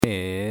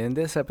In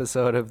this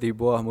episode of the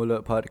Buah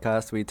Mulut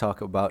podcast, we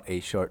talk about a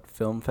short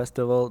film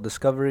festival,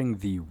 discovering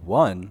the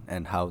one,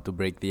 and how to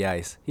break the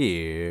ice.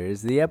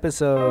 Here's the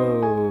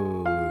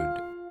episode.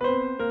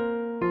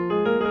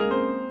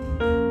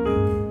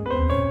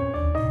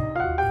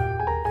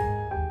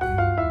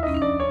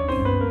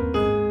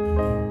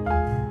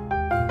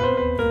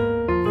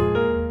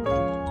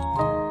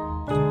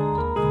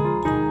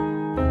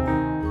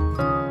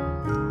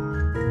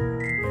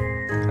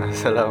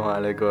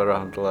 Assalamualaikum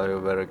warahmatullahi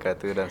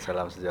wabarakatuh dan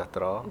salam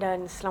sejahtera.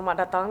 Dan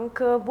selamat datang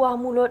ke Buah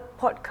Mulut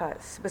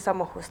Podcast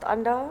bersama host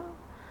anda.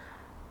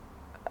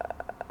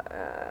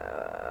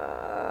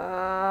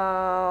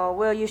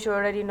 Well, you should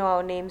already know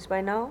our names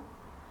by now.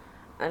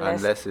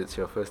 Unless it's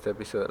your first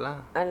episode lah.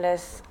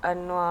 Unless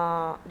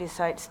Anwar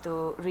decides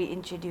to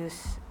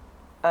reintroduce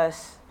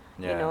us,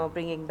 Yeah.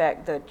 bringing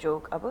back the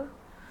joke,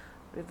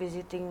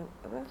 revisiting,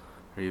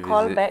 Revisit.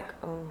 callback,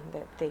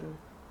 that thing.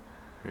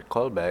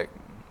 Callback.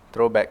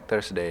 Throwback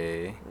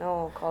Thursday.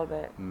 No,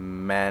 callback.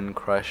 Man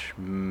Crush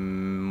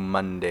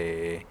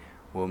Monday.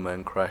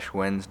 Woman Crush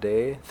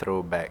Wednesday.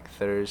 Throwback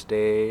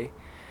Thursday.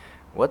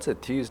 What's a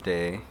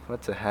Tuesday?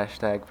 What's a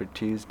hashtag for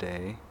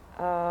Tuesday?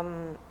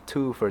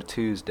 Two for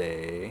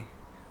Tuesday.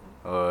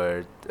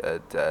 Or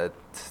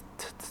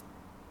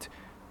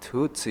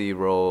Tootsie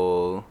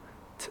Roll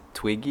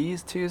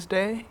Twiggies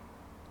Tuesday?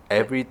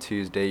 Every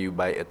Tuesday you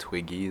buy a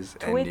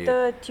Twiggies.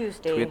 Twitter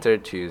Tuesday. Twitter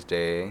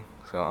Tuesday.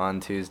 So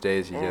on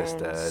Tuesdays you just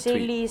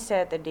Silly tweet.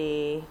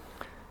 Saturday.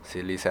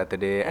 Silly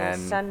Saturday and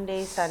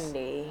Sunday.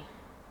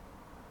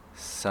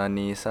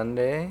 Sunny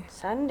Sunday.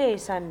 Sunday.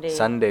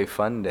 Sunday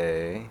Fun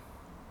Day.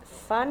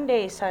 Fun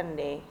day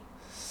Sunday.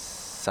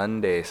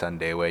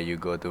 Sunday where you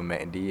go to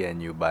McD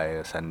and you buy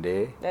a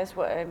sundae. That's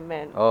what I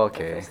meant. Oh,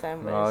 okay. The first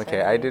time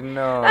Okay, I Sunday. didn't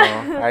know.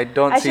 I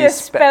don't I see should have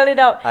spelled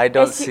it out. I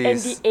don't see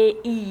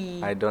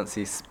SUNDAE. I don't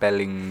see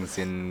spellings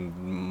in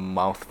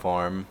mouth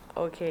form.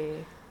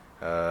 Okay.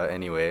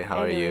 Anyway,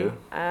 how are you?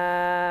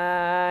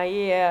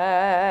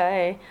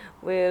 Yeah.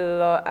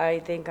 Well,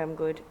 I think I'm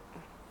good.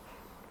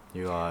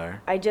 You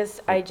are I just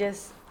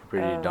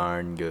pretty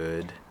darn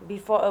good.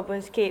 before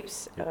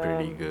Urbanscapes. You're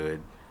pretty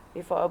good.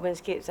 Before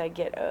Urbanscapes, I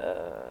get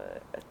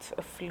a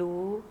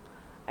flu.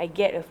 I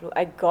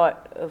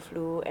got a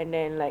flu, and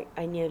then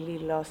I nearly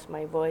lost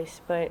my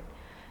voice, but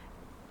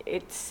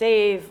it's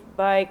saved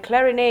by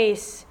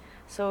Clarinase.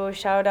 So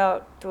shout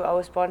out to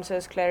our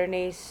sponsors,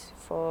 Clarinase,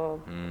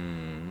 for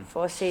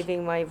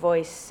saving my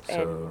voice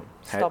and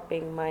So,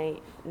 stopping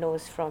my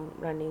nose from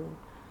running.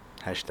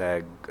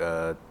 Hashtag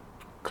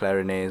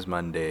Clarinase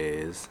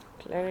Mondays.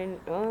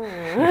 Oh.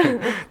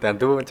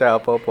 Dan tu macam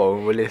apa-apa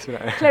pun boleh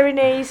sebenarnya.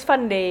 Clarinase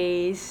Fun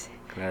Days.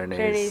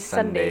 Clarinase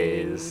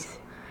Sundays.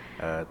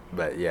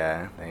 But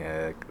yeah,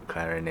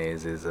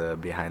 Clarinase is a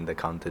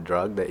behind-the-counter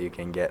drug that you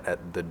can get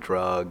at the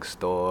drug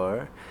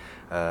store.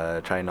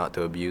 Try not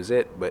to abuse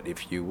it, but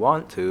if you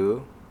want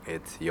to,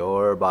 it's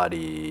your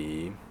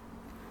body.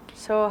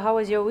 So how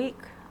was your week?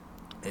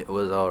 It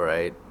was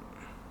alright,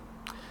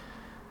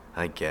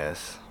 I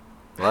guess.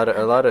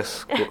 A lot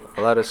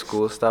of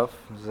school stuff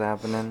is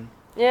happening.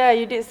 Yeah,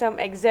 you did some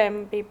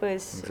exam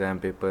papers. Exam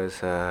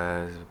papers,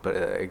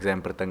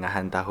 exam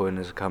pertengahan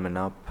tahun is coming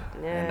up,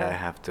 and Yeah. I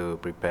have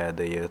to prepare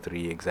the year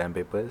 3 exam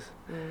papers.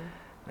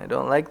 I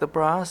don't like the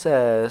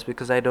process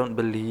because I don't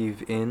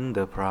believe in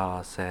the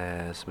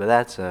process. But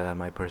that's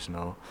my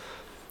personal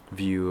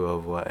view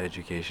of what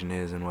education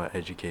is and what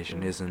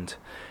education isn't.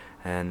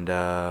 And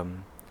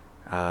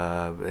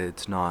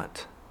it's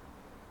not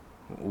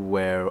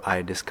where I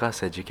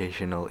discuss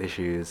educational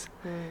issues.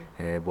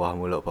 Buah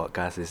Mulut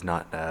podcast is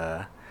not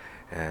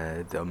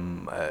the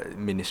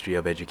Ministry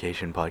of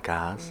Education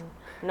podcast.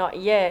 Not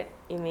yet.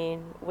 You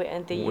mean wait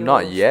until you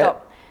Not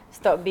yet.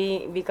 stop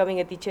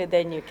becoming a teacher,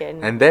 then you can.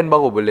 And then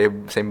baru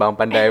boleh sembang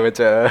pandai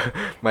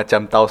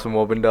macam tahu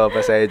semua benda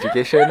pasal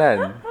education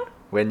kan.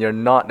 When you're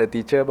not a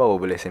teacher baru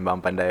boleh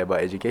sembang pandai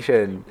about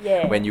education.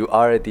 Yeah. When you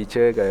are a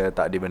teacher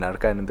tak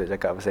dibenarkan untuk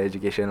cakap pasal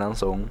education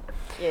langsung.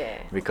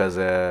 Yeah. Because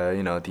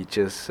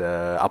teachers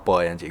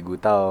apa yang cikgu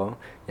tahu.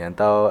 Yang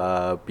tahu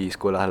pergi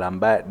sekolah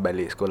lambat,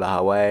 balik sekolah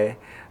awal,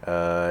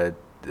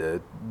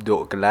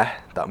 duduk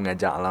kelas tak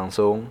mengajar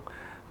langsung.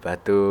 Lepas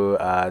tu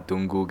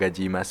tunggu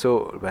gaji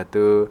masuk, lepas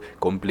tu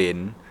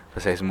komplain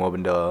pasal semua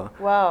benda.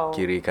 Wow.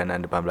 Kiri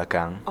kanan depan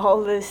belakang.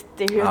 All the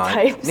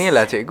stereotypes. Ni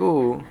lah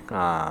cikgu.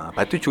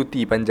 Lepas tu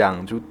cuti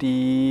panjang,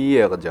 cuti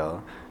ya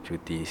kerja.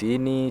 Cuti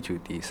sini,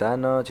 cuti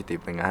sana,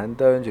 cuti pertengahan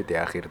tahun, cuti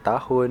akhir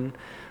tahun.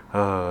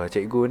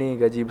 Cikgu ni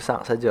gaji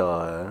besar saja.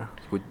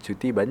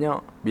 Cuti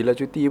banyak. Bila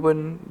cuti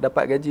pun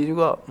dapat gaji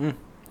juga.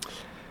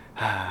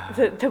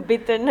 the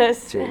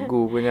bitterness.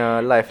 Cikgu punya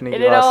life ni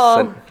It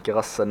all.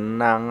 kira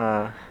senang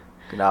lah.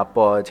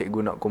 Kenapa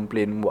cikgu nak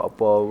komplain buat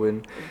apa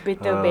pun.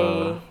 Bitter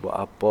bay. Buat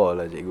apa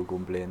lah cikgu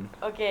komplain.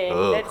 Okay,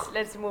 Ugh.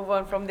 let's move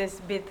on from this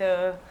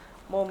bitter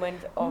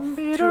moment of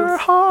Bitter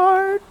truth.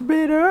 heart, deep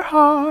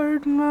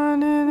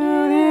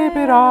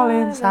it all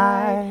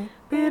inside.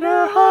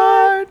 Bitter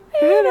heart,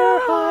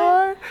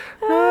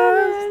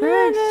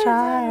 things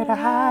try to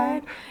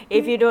hide.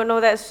 If you don't know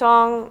that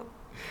song,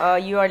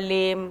 you are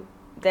lame.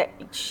 That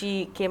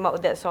she came out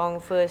with that song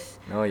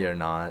first. No, you're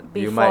not.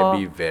 You might Before-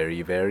 be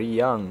very, very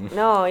young.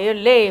 No, you're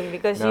lame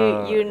because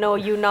No. you know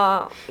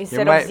Yuna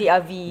instead might-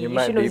 of ZRV. you You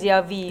might should know be-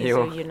 ZRV,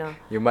 so you- Yuna.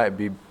 You might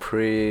be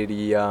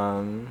pretty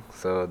young,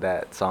 so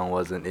that song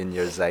wasn't in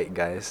your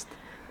zeitgeist.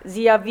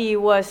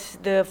 ZRV was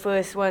the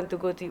first one to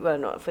go to,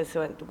 well, not first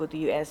one to go to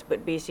US,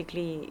 but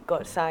basically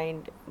got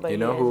signed by You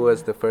know US. who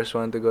was the first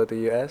one to go to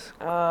US?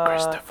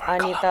 Christopher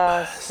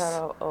Anita Columbus.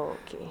 Sarau. Oh,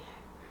 okay.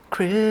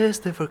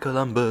 Christopher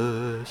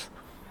Columbus.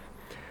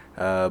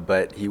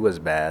 But he was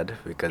bad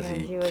because Yeah,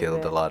 he he was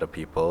killed a bad. lot of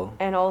people.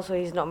 And also,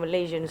 he's not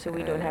Malaysian, so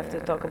we don't have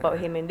to talk about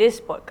him in this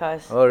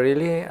podcast. Oh,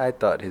 really? I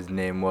thought his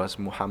name was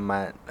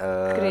Muhammad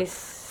Chris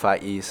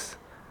Faiz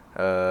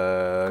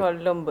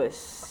Columbus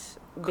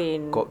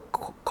bin.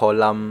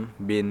 Kolam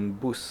bin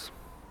Bus.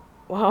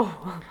 Wow.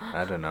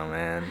 I don't know,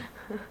 man.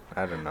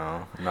 I don't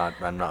know.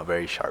 I'm not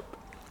very sharp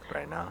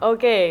right now.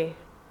 Okay.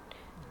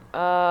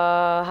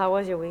 How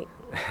was your week?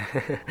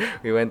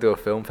 We went to a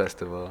film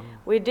festival.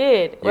 We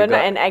did. You Well,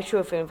 not got- an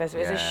actual film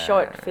festival. It's a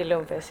short Yeah.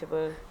 film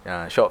festival.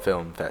 Short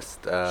film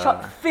fest.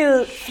 Short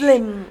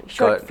film.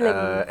 Short got,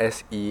 film.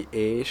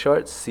 SEA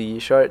shorts, C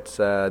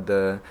shorts.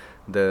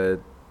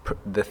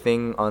 The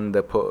thing on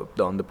the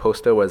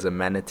poster was a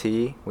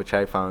manatee, which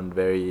I found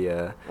very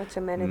What's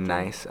a manatee?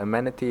 nice. A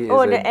manatee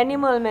Oh, is the a,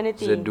 animal is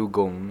manatee. a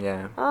dugong.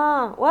 Yeah.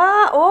 Ah,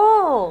 wow.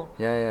 Oh.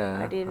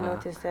 Yeah. I didn't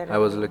notice that I at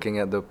was all. looking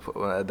at the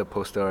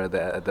poster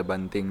at the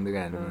banting tu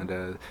kan,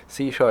 the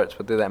sea shorts,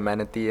 but that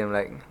manatee. I'm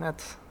like,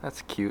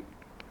 that's cute.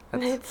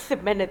 It's a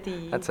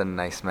manatee. That's a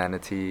nice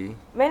manatee.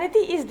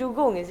 Manatee is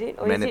dugong, is it?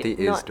 Or Manatee is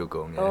it is not?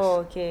 dugong. Yes.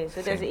 Oh, okay. So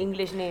that's the Same.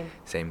 English name.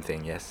 Same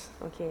thing. Yes.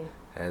 Okay.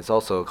 And it's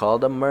also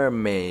called a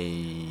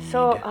mermaid.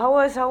 So how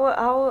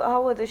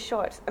were the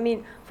shorts? I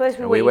mean, first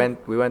we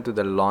went to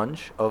the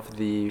launch of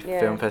the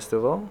film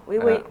festival. We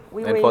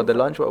and for the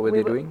launch, what were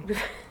they doing?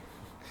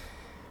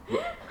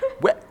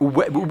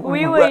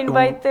 We were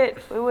invited.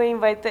 We were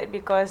invited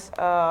because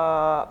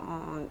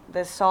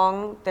the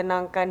song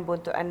 "Tenangkan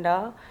Buntut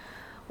Anda"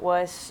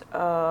 was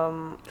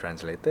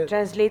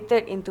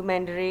translated into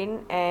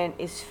Mandarin and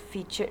is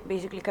featured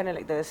basically kind of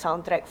like the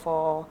soundtrack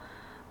for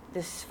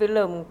this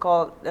film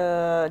called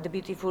The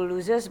Beautiful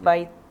Losers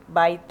by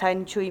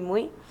Tan Chui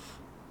Mui.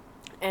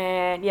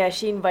 And yeah,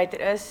 she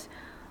invited us.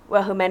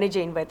 Well, her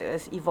manager invited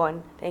us,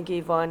 Yvonne. Thank you,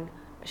 Yvonne.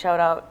 Shout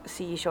out,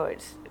 CE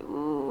Shorts.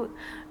 Ooh.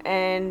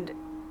 And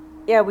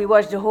yeah, we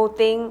watched the whole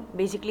thing.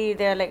 Basically,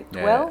 there are like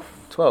 12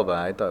 12.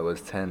 I thought it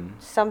was 10.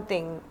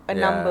 something, a Yeah,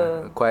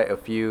 number, Quite a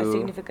few. a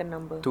significant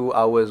number. 2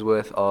 hours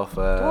worth of.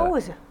 2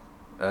 hours.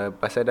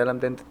 Pasal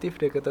dalam tentative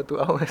dia kata 2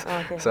 hours. Oh,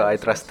 okay. So I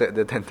Makes sense. trusted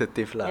the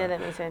tentative lah. Yeah, that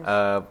makes sense.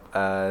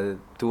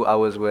 2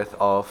 hours worth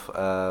of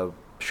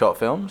short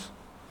films.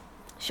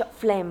 Short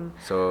film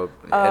So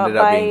it ended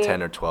up being by-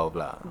 10 or 12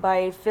 lah.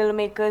 by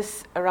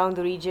filmmakers around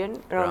the region,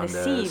 around the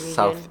sea region.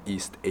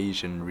 Southeast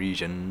Asian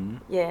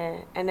region.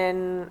 Yeah, and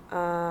then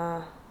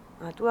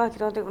tu lah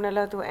kita orang tengok benda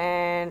lah tu,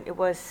 and it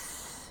was,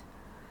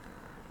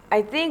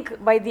 I think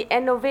by the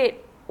end of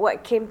it,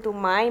 what came to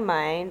my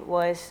mind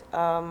was,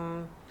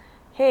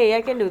 hey,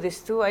 I can do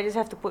this too. I just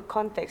have to put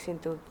context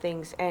into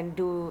things and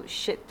do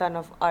shit ton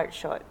of art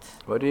shots.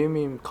 What do you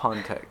mean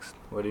context?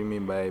 What do you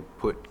mean by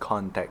put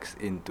context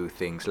into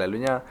things?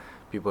 Selalunya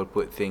people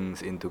put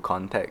things into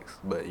context,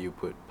 but you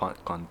put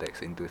context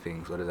into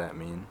things. What does that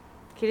mean?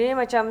 Kiranya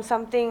macam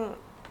something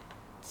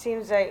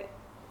seems like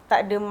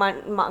tak ada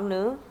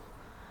makna,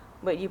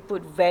 but you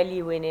put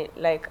value in it.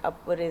 Like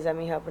apa Reza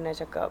Miha pernah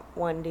cakap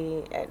one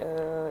day at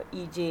a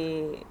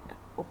EJ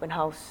open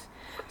house.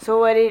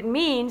 So what it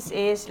means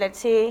is, let's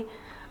say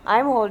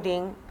right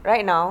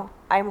now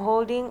I'm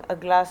holding a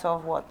glass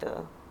of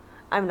water.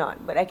 I'm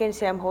not, but I can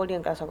say I'm holding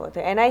a glass of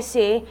water, and I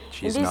say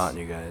She's in this, not,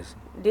 you guys.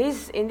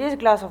 this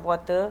glass of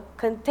water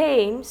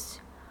contains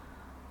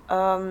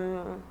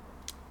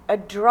a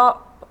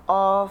drop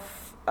of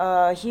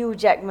Hugh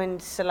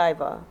Jackman's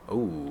saliva.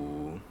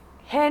 Ooh.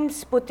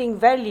 Hence putting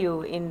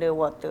value in the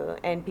water,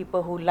 and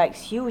people who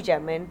likes Hugh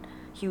Jackman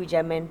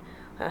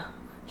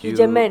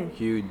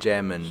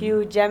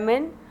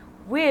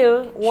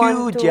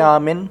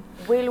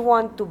will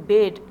want to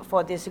bid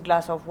for this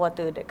glass of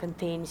water that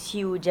contains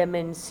Hugh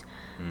Jackman's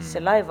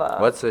saliva.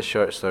 What's a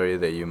short story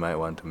that you might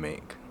want to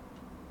make?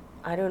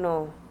 I don't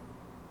know.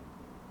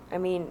 I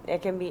mean,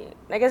 it can be,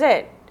 like I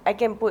said, I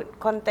can put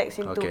context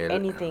into Okay,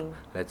 anything.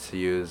 Let's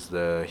use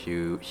the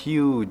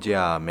Hugh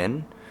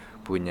Jackman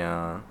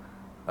punya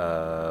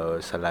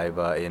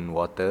saliva in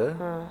water.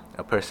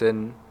 A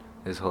person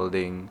is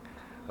holding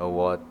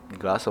a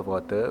glass of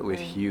water with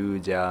Hugh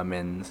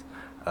Jackman's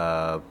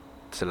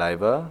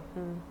saliva,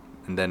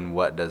 and then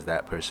what does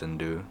that person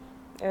do?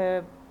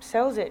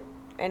 Sells it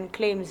and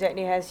claims that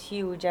it has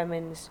Hugh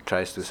Jackman's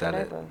Tries to sell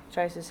it. saliva.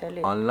 Tries to sell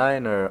it.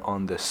 Online or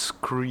on the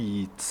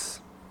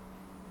streets?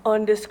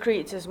 On the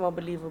streets is more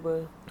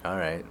believable.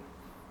 Alright.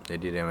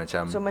 Jadi dia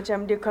macam So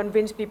macam dia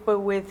convince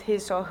people with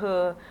his or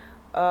her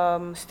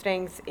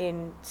strength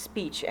in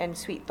speech and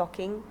sweet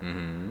talking.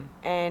 Mm-hmm.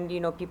 And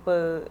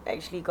people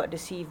actually got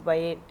deceived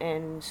by it,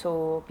 and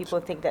so people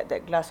think that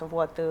that glass of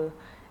water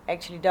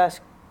actually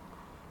does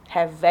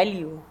have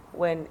value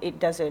when it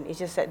doesn't. It's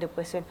just that the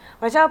person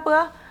macam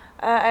apa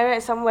I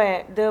read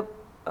somewhere the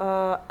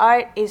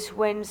art is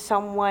when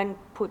someone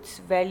puts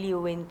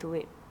value into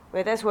it.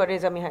 Well, that's what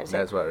Reza Min had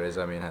said. That's what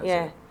Reza Min had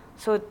Yeah. said.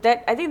 So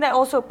that I think that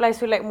also applies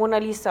to like Mona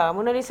Lisa.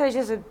 Mona Lisa is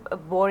just a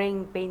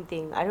boring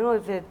painting. I don't know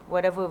if it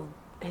whatever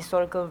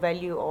historical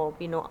value or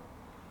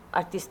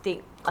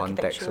artistic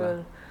Context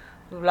architectural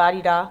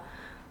la-di-da.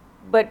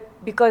 But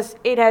because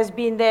it has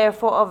been there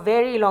for a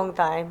very long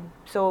time,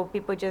 so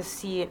people just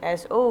see it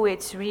as, oh,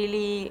 it's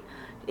really,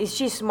 is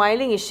she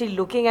smiling? Is she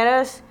looking at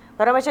us?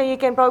 But macam you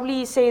can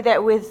probably say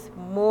that with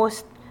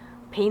most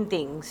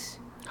paintings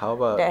How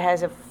about that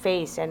has a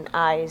face and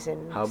eyes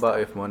and How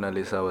about if Mona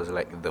Lisa was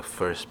like the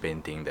first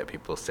painting that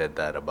people said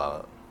that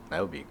about?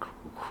 That would be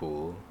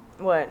cool.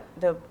 what,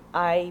 the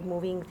eye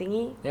moving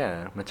thingy?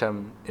 Yeah,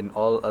 macam in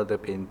all other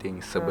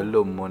paintings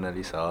sebelum Mona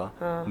Lisa,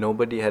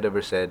 nobody had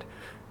ever said,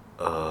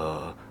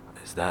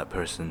 is that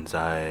person's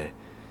eye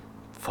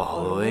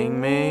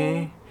following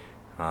me?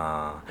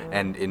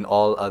 And in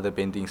all other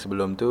paintings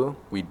sebelum tu,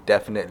 we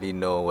definitely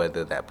know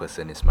whether that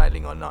person is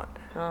smiling or not.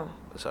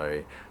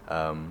 Sorry.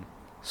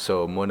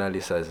 So Mona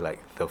Lisa is like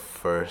the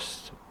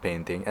first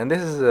painting, and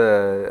this is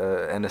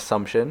an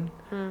assumption,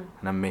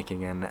 and I'm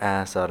making an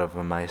ass out of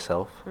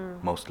myself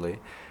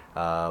mostly,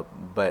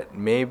 but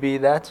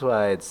maybe that's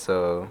why it's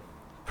so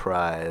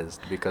prized,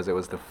 because it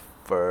was the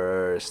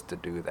first to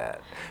do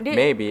that.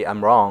 Maybe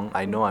I'm wrong.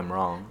 I know I'm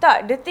wrong.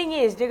 Tak, the thing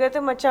is, dia kata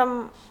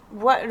macam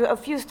a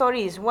few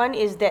stories. One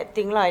is that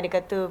thing lah. Dia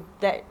kata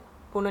that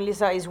Mona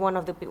Lisa is one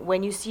of the when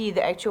you see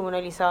the actual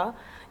Mona Lisa,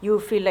 you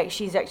feel like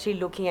she's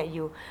actually looking at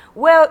you.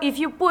 Well, if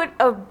you put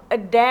a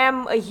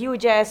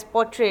huge ass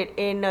portrait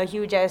in a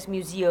huge ass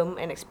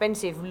museum, an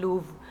expensive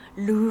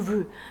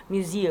Louvre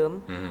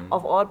museum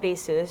of all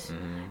places,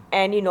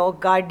 and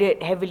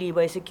guarded heavily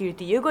by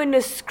security, you're going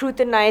to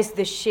scrutinize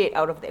the shit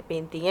out of that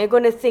painting. You're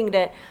going to think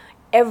that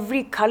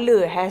every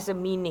color has a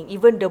meaning,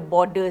 even the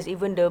borders,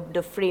 even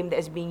the frame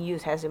that's being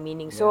used has a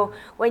meaning. So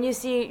when you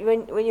see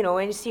when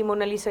you see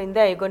Mona Lisa in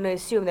there, you're going to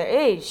assume that,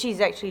 hey,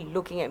 she's actually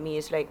looking at me.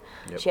 It's like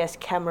she has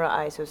camera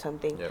eyes or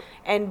something.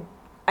 And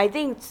I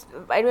think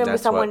I remember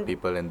That's someone. what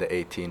people in the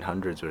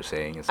 1800s were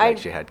saying. It's like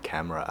she had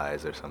camera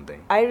eyes or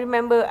something. I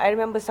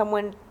remember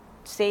someone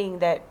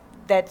saying that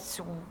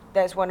that's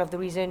one of the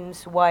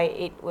reasons why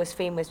it was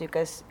famous,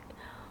 because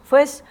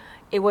first,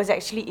 it was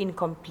actually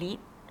incomplete.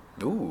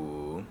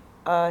 Ooh.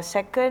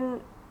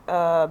 Second,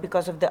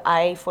 because of the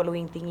eye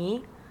following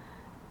thingy,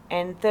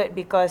 and third,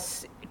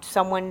 because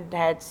someone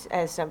has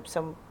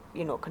some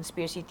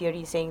conspiracy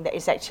theory saying that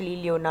it's actually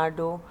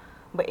Leonardo,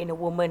 but in a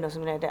woman or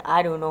something like that.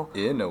 I don't know.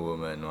 In a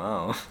woman,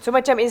 wow. So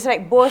macam it's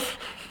like both.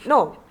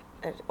 No,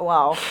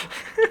 wow.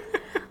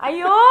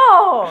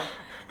 Ayo,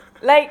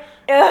 like,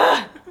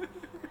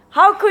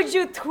 how could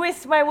you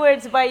twist my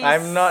words by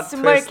I'm not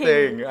smirking?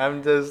 twisting.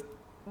 I'm just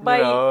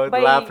By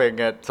laughing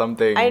at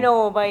something. I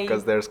know,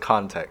 because there's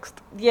context.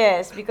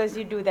 Yes, because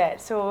you do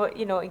that, so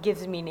it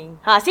gives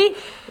meaning. See,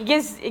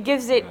 it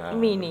gives it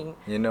meaning.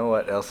 You know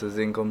what else is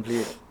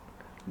incomplete?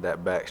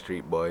 That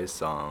Backstreet Boys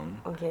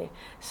song. Okay,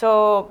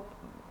 so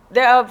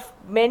there are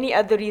many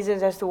other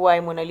reasons as to why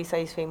Mona Lisa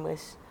is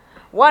famous.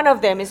 One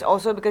of them is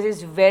also because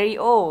it's very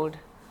old.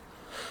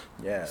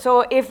 Yeah.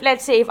 So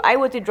let's say if I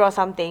were to draw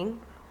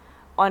something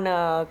on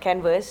a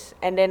canvas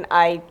and then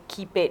I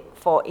keep it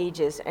for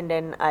ages, and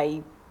then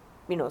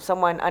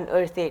someone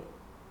unearthed it,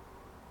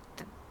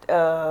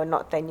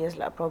 not 10 years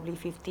lah, probably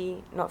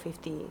 50, not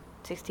 50,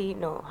 60,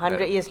 no,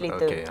 100 years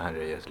later. Okay,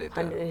 100 years later.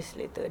 100 years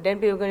later. Then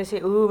people are going to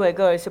say, oh my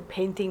god, it's a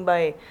painting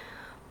by...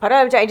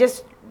 Padahal macam I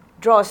just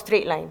draw a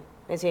straight line,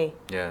 let's say.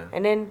 Yeah.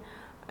 And then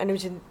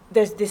macam,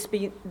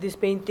 this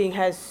painting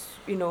has,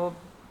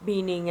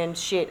 meaning and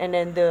shit, and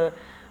then the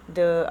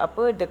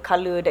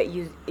colour that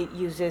it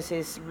uses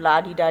is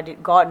la-di-da,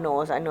 God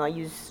knows, I know I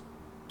use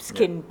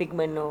skin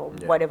pigment or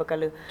whatever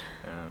colour.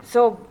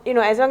 So,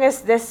 as long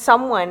as there's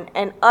someone,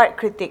 an art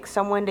critic,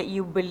 someone that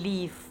you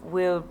believe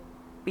will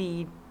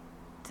be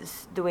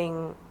just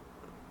doing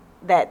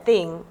that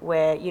thing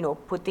where,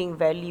 putting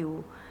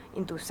value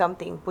into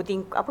something,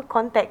 putting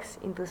context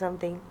into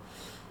something,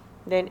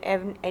 then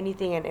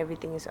anything and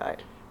everything is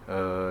art.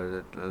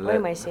 What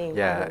am I saying?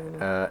 Yeah,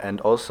 and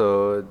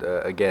also,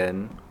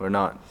 again, we're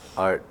not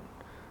art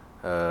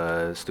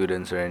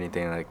students or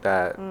anything like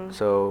that.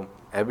 So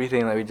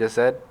everything that we just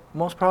said,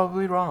 most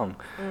probably wrong.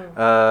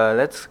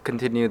 Let's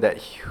continue that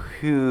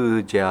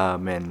huge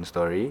man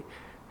story.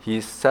 He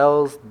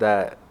sells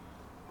that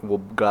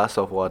glass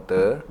of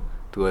water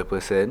to a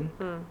person,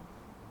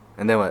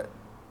 and then what?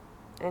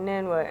 And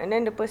then what? And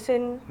then the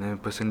person... And then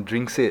the person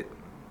drinks it.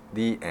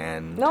 The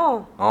end.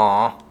 No.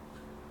 Aww.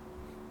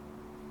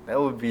 That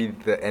would be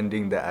the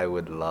ending that I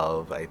would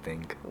love, I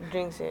think.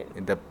 Drinks it.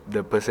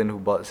 The person who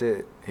bought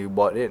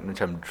it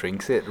macam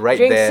drinks it right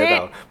Drinks there it.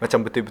 tau.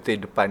 Macam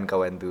betul-betul depan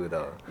kawan tu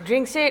tau.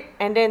 Drinks it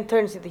and then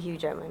turns into Hugh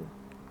Jackman.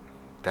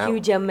 Hugh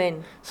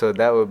Jackman. So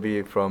that would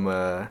be from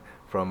a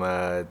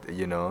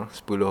you know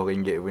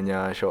RM10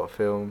 punya short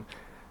film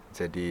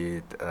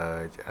jadi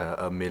a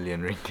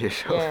RM1,000,000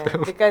 short Yeah,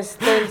 film. because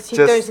he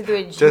turns into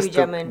a Hugh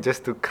Jackman.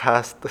 Just to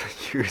cast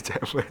Hugh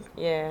Jackman.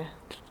 Yeah,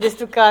 just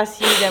to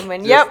cast Hugh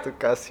Jackman. Just to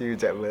cast Hugh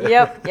Jackman.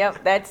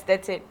 Yep. That's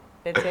it.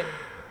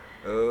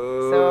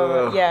 Oh. So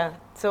yeah,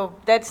 so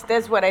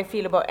that's what I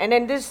feel about. And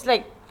then there's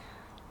like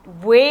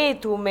way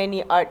too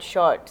many art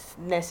shots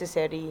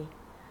necessary.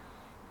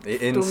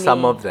 In to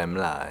some me. of them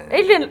lah.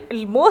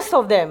 Most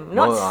of them,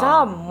 not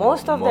some.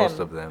 Most of them.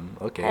 Most of them.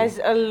 Okay. Has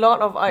a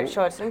lot of art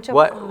shots. Macam,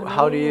 What? oh,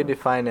 How do you no.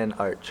 define an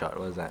art shot?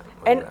 What's that?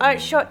 What An does that art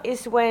mean? shot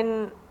is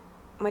when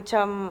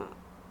macam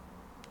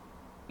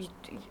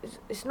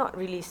it's not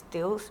really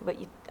stills, but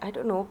I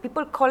don't know.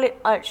 People call it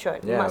art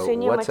shot. Yeah.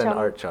 Maksudnya What's macam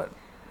an art shot?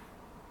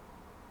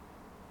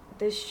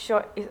 the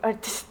shot is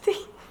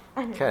artistic.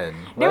 Kan?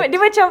 Dia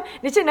macam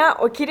nak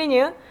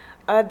kiranya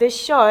the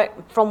shot,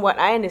 from what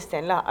I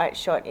understand lah, art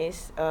shot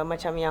is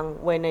macam yang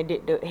when I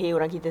did the Hey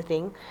Orang Kita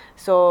thing.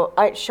 So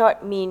art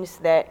shot means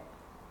that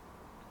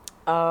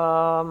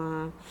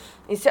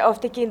instead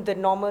of taking the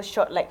normal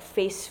shot like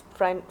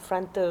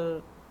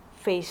frontal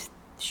face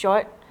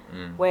shot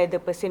where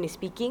the person is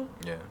speaking,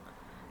 Yeah.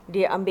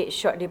 dia ambil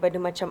shot daripada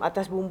macam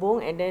atas bumbung,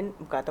 and then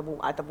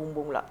bukan atas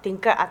bumbung lah,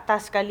 tingkat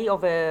atas sekali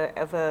of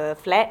a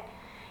flat,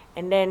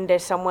 and then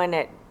there's someone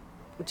at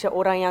macam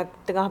orang yang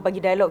tengah bagi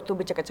dialog tu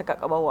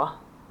bercakap-cakap kat bawah.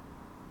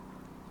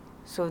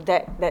 So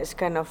that's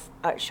kind of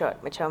art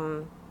shot,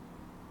 macam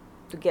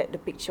to get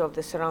the picture of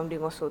the surrounding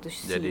also, to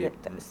see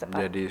that's the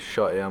art. Jadi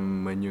shot yang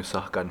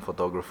menyusahkan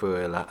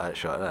photographer ialah art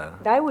shot lah.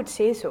 I would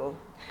say so.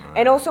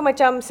 And also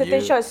macam certain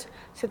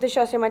You-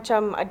 shots yang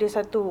macam ada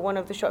one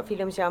of the short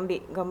films yang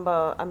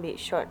ambil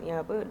shot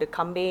yang apa, the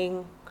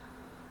kambing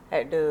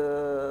at the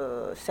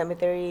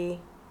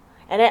cemetery,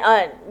 and then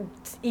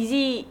it's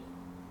easy.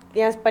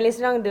 Yang paling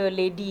senang the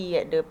lady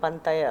at the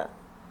pantai lah.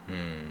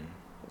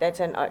 That's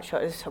an art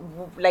shot. It's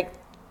like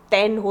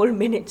 10 whole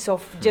minutes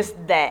of just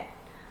that.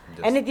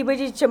 And then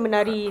tiba-tiba macam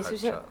menari. art So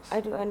shots. I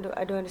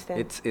don't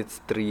understand. It's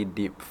 3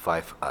 deep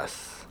 5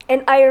 us.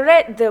 And I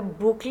read the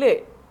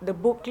booklet. The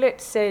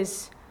booklet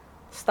says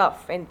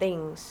stuff and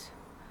things,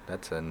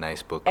 That's a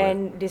nice booklet.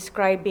 and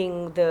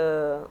describing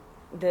the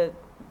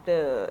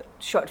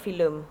short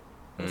film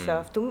and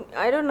stuff. To me,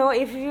 I don't know,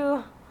 if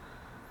you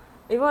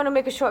want to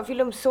make a short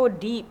film so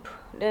deep,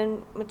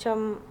 then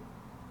macam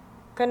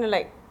kind of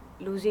like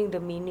losing the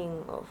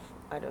meaning of,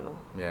 I don't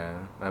know.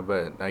 Yeah,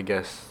 but I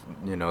guess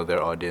you know their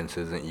audience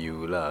isn't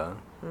you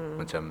lah.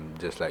 Macam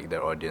just like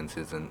their audience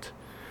isn't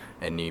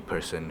any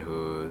person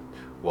who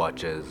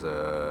watches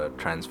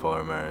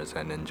Transformers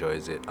and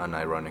enjoys it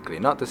unironically.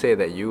 Not to say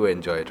that you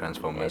enjoy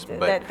Transformers, Yeah,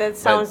 but that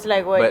sounds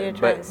like what you're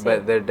trying to say.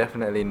 But they're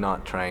definitely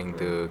not trying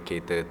to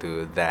cater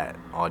to that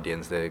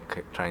audience. They're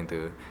trying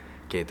to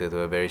cater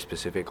to a very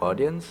specific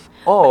audience.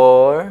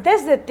 Or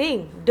That's the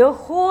thing. The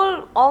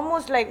whole,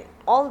 almost like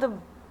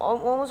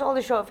almost all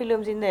the short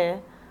films in there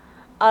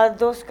are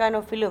those kind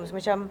of films.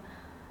 Macam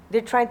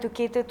they're trying to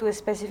cater to a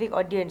specific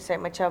audience.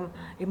 Like macam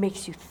it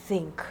makes you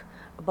think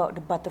about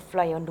the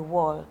butterfly on the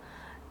wall,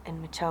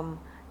 and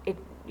macam it,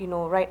 you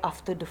know, right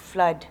after the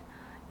flood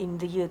in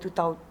the year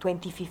 2050.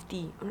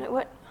 I'm like,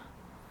 what?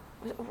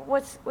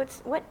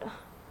 What?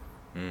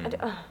 I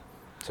don't,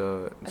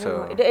 so I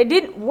don't know. It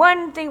did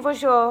one thing for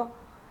sure.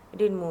 It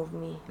didn't move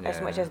me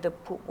as much Yeah. as the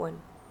poop one.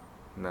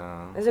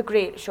 no. It's a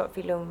great short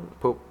film.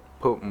 Poop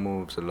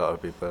moves a lot of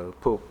people.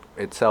 Poop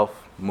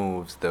itself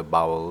moves the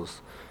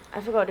bowels. I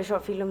forgot the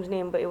short film's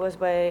name, but it was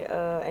by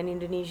an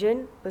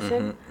Indonesian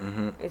person.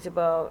 It's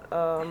about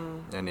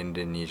An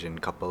Indonesian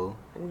couple.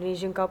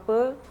 Indonesian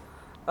couple.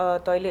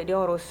 Toilet dia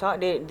orang rosak.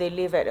 They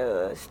live at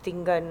a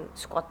Stinggan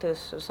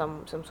squatters or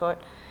some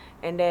sort.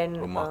 And then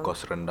Rumah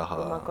kos rendah.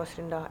 rumah kos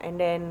rendah. And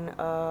then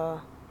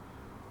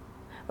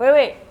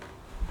wait.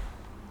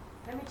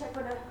 Let me check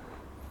for the.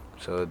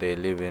 So they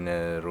live in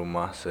a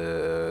rumah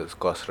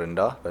kos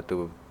rendah. Lepas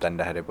tu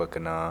tandas mereka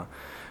kena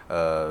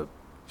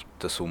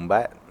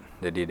tersumbat.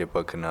 Jadi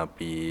mereka kena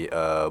pergi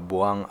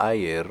buang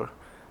air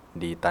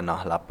di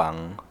tanah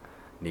lapang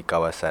di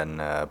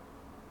kawasan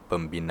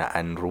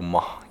pembinaan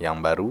rumah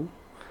yang baru.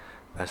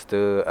 Lepas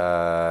tu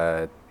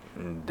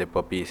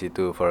mereka pergi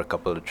situ for a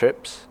couple of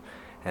trips.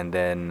 And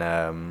then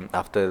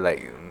after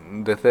like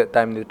the third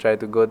time they try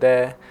to go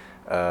there,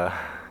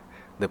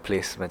 the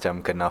place macam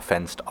kena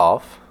fenced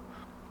off.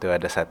 Tu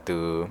ada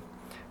satu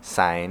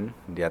sign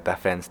di atas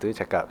fence tu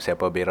cakap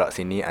siapa berak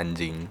sini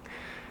anjing.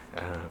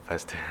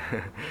 Lepas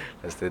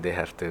tu they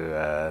have to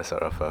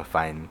sort of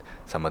find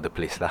some other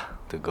place lah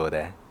to go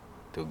there,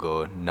 to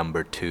go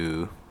number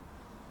 2.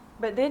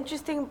 But the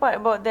interesting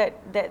part about that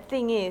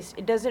thing is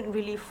it doesn't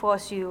really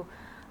force you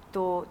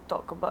to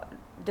talk about.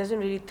 Doesn't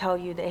really tell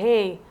you that,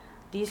 hey,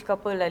 these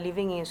couple are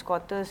living in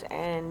squatters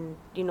and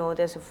you know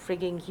there's a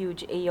frigging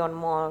huge Aeon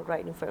mall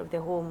right in front of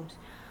their homes.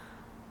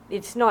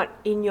 It's not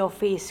in your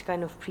face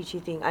kind of preachy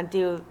thing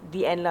until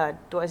the end lah.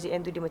 Towards the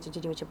end tu dia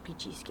jadi macam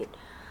preachy sikit.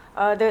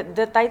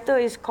 The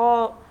title is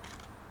called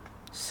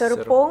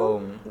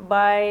Serpong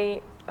by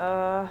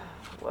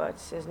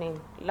what's his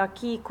name?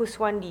 Lucky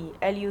Kuswandi,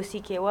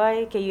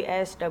 LUCKY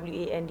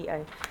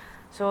KUSWANDI.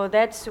 So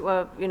that's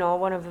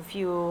one of the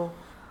few,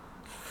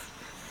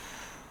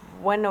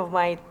 one of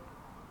my,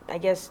 I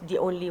guess the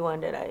only one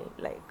that I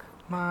like.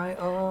 My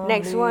only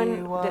Next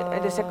one,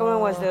 the second one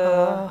was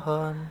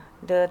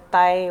the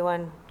Thai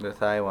one. The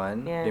Thai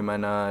one, Yeah. di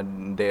mana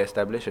they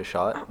establish a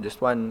shot,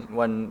 just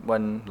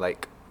one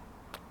like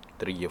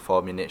 3 or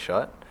 4 minute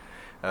shot,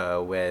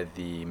 where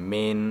the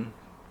main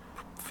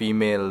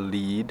female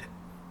lead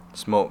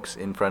smokes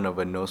in front of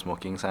a no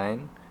smoking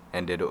sign,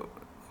 and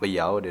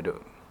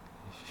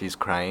she's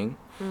crying,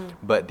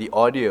 but the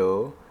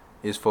audio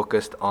is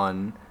focused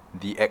on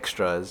the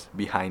extras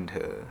behind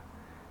her,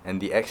 and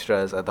the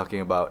extras are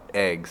talking about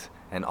eggs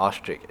and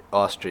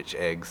ostrich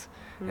eggs,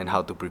 and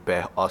how to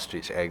prepare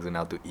ostrich eggs and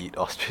how to eat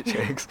ostrich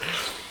eggs.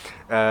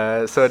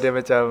 So dia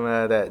macam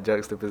that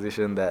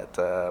juxtaposition that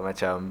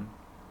macam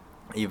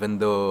even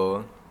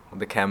though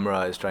the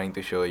camera is trying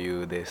to show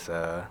you this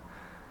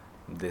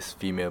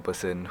female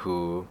person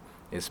who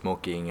is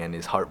smoking and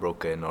is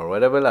heartbroken or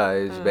whatever lah,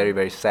 is very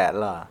very sad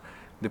lah.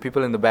 The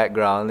people in the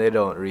background, they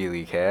don't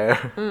really care.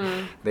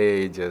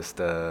 They just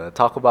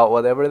talk about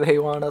whatever they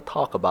want to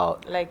talk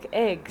about. Like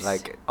eggs.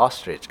 Like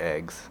ostrich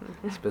eggs,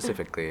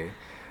 specifically.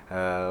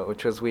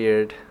 Which was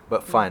weird,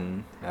 but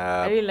fun.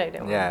 I really like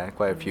that one. Yeah,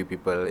 quite a few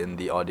people in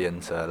the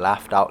audience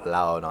laughed out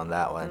loud on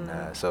that one.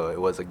 So it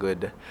was a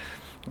good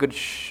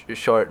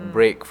short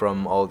break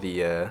from all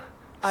the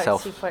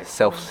Artsy fartsy.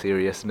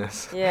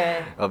 self-seriousness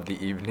Yeah. of the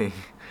evening.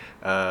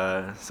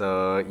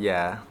 So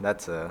yeah,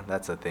 that's a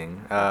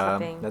thing. That's a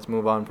thing. Let's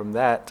move on from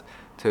that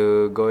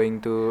to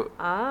going to.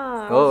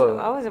 I Oh,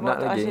 was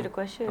about not to ask lagi. you the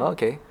question. Oh,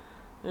 okay.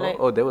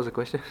 Like- oh, there was a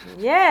question.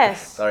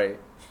 Yes.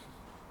 Sorry.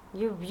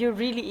 You're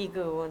really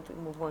eager want to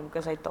move on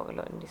because I talk a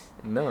lot in this.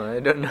 No,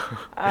 I don't know.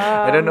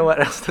 I don't know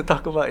what else to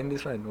talk about in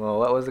this one. Well,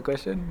 what was the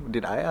question?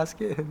 Did I ask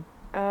it?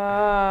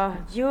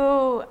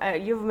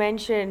 You've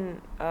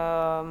mentioned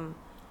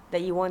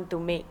that you want to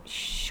make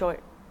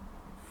short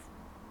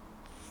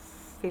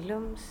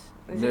films.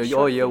 Is it No,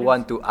 short you films?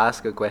 want to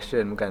ask a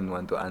question, bukan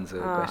want to answer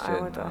a I question.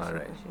 want to ask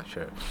a Alright,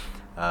 question. sure.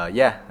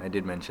 Yeah, I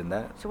did mention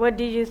that. So what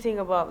did you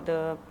think about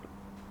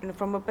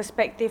from a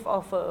perspective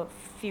of a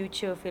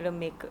future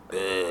filmmaker?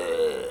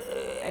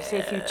 I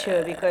say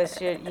future because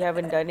you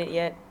haven't done it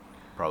yet,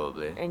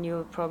 Probably. and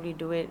you'll probably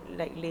do it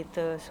like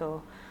later.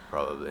 So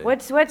Probably.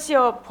 what's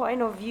your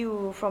point of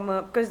view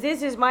because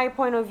this is my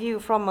point of view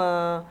from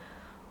a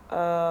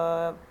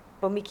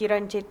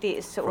pemikiran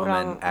cetek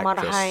seorang an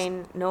actress.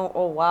 Marhain. No,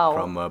 oh wow.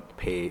 From a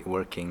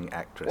working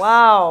actress.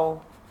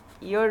 Wow,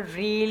 you're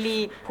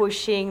really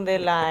pushing the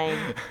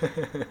line.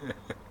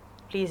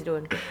 Please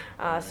don't.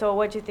 So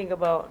what do you think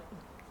about?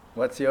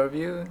 What's your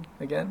view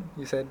again?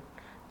 You said.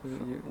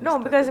 You No,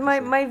 started because to my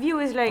say. my view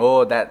is like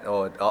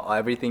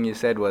Everything you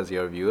said was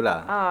your view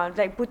lah.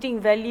 like putting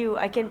value.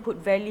 I can put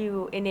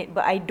value in it,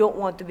 but I don't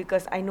want to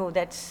because I know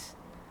that's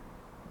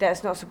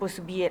not supposed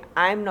to be it.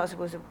 I'm not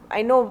supposed to.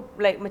 I know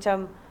like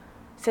macam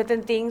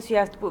certain things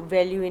you have to put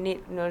value in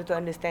it in order to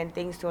understand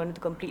things, in order to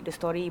complete the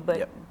story.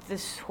 But Yep.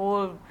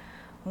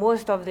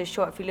 most of the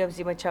short films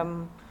they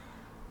macam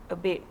a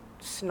bit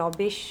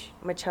snobbish.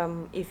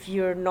 Macam if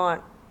you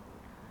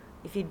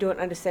don't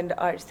understand the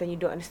arts, then you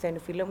don't understand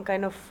the film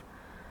kind of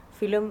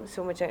film.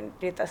 So macam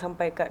dia tak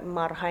sampai kat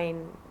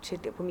marhain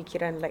cetek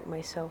pemikiran like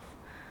myself.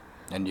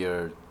 And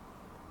you're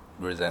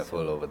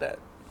resentful over that.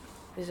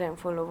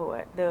 Resentful over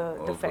what? The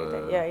fact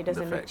that Over it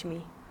doesn't the reach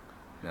me.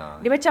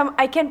 No, Dia macam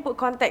I can put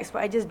context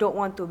but I just don't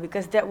want to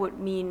because that would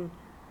mean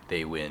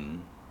they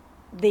win,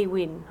 they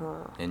win.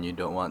 and you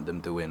don't want them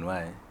to win.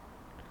 Why?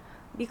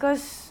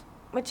 Because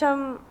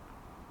macam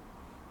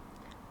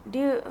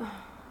dia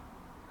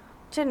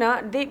macam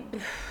nak they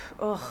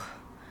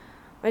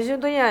macam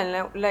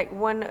contohnya like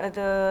one of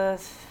the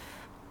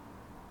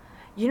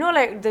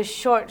like the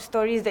short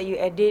stories that you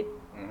edit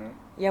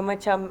yang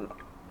macam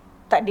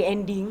tak ada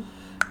ending.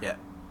 Yeah.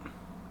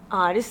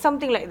 There's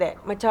something like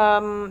that.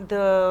 Macam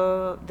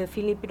the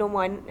Filipino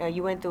one,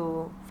 you went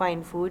to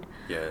find food.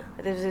 Yeah.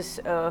 There's this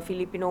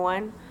Filipino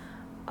one.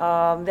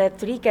 There are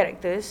 3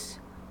 characters.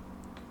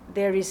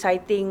 They're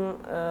reciting,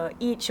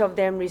 each of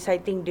them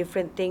reciting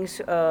different things.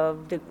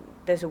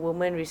 There's a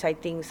woman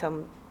reciting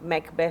some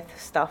Macbeth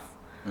stuff.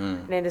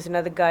 And then there's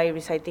another guy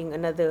reciting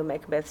another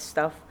Macbeth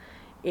stuff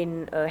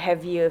in a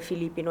heavier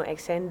Filipino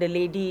accent. The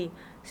lady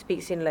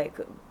speaks in like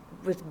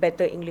with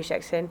better English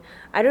accent.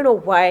 I don't know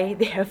why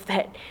they have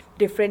that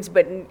difference,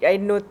 but I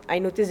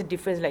notice the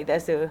difference, like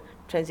that's the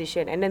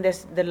transition. And then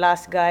there's the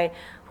last guy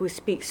who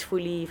speaks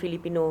fully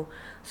Filipino.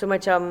 So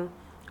macam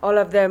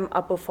all of them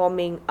are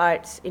performing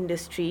arts in the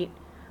street,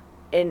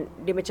 and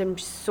they macam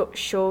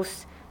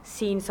shows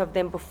scenes of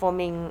them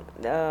performing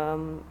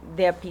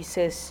their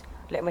pieces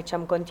like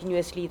macam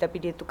continuously, tapi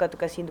dia tukar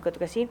scene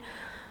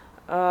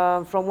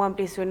from one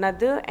place to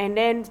another. And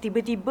then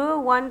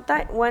tiba-tiba one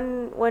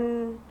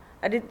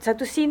ada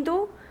satu scene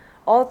tu,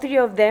 all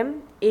 3 of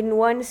them in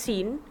one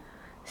scene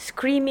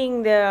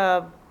screaming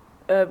their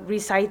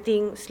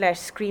reciting /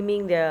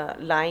 screaming their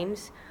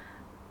lines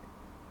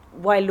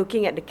while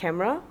looking at the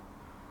camera.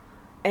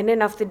 And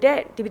then after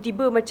that,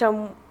 tiba-tiba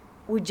macam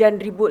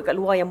hujan ribut kat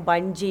luar yang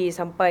banjir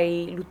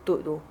sampai lutut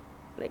tu.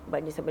 Like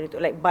banjir sampai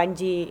lutut. Like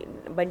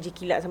banjir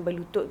kilat sampai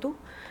lutut tu.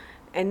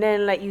 And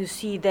then like you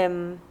see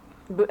them,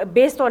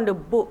 based on the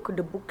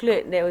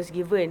booklet that was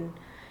given,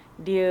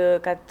 dia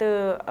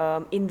kata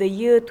in the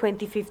year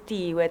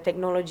 2050 where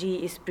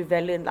technology is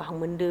prevalent lah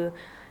benda,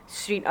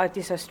 street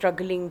artists are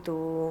struggling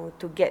to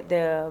get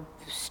their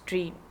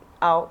street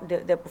out,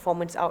 the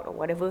performance out or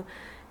whatever.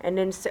 And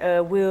then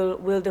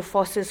will the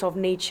forces of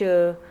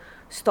nature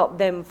stop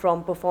them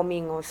from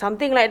performing or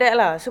something like that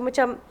lah. So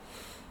macam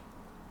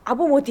apa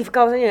motif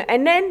kau sebenarnya?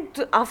 And then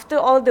after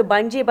all the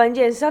banjir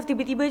and stuff,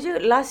 tiba-tiba je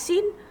last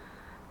scene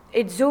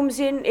it zooms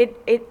in,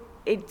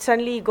 it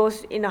suddenly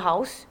goes in a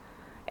house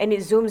and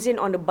it zooms in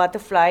on the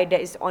butterfly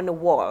that is on the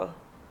wall.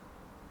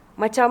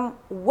 Macam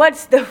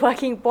what's the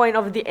fucking point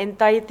of the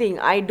entire thing?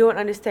 I don't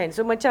understand.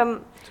 So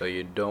macam, So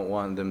you don't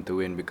want them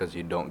to win because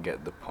you don't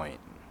get the point.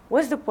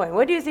 what's the point?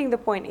 What do you think the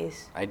point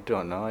is? I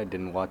don't know. I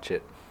didn't watch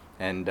it,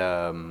 and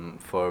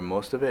for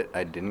most of it,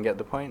 I didn't get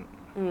the point.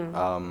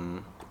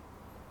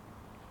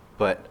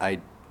 But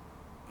I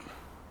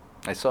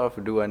sort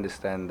of do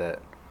understand that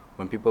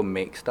when people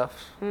make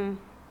stuff,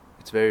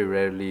 it's very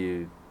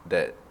rarely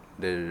that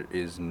there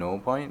is no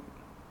point.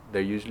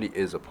 There usually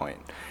is a point,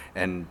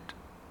 and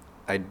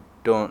I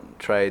don't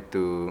try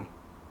to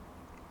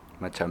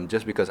macam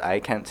just because I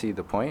can't see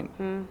the point.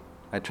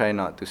 I try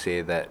not to say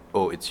that,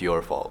 oh, it's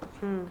your fault.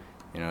 You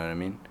know what I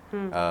mean?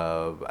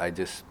 I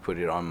just put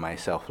it on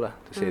myself lah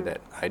to say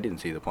that I didn't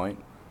see the point.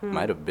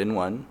 Might have been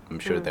one. I'm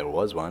sure there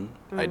was one.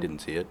 I didn't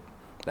see it.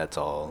 That's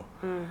all.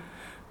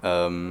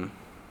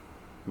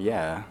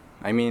 Yeah.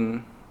 I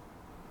mean,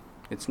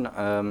 it's not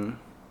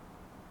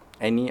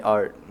any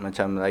art.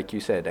 Macam like you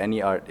said,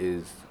 any art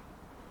is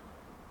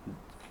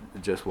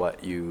just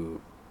what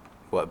value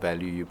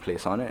you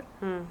place on it.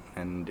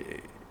 And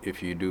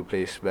if you do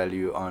place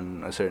value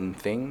on a certain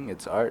thing,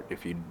 it's art.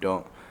 If you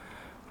don't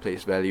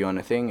place value on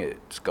a thing,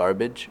 it's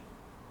garbage.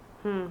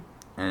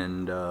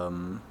 And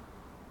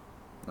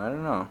I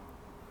don't know.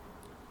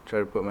 Try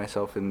to put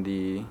myself in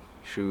the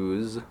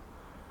shoes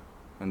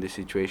and the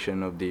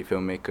situation of the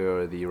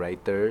filmmaker or the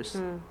writers.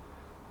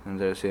 And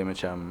they say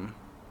macam,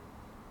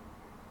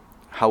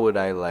 how would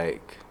I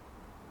like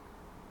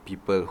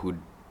people who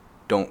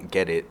don't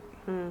get it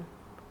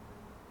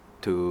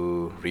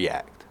to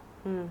react?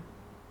 And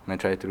I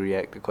try to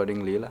react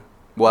accordingly lah.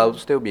 While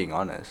still being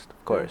honest,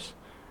 of course.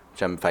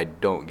 If I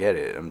don't get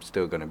it, I'm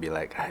still gonna be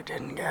like, I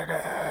didn't get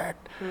it.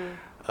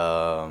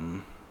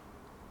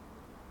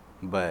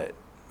 But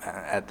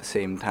at the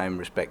same time,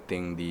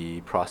 respecting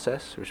the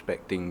process,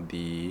 respecting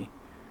the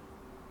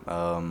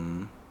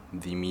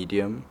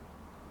medium,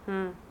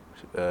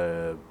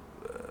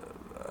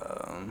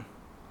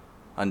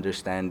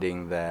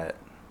 understanding that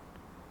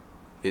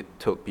it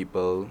took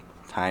people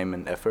time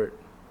and effort,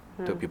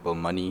 took people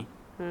money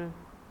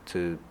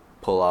to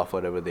pull off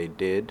whatever they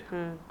did,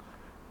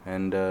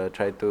 and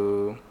try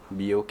to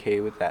be okay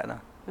with that.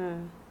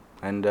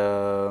 And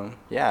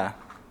yeah,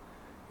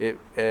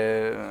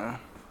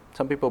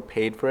 some people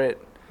paid for it.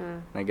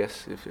 I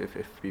guess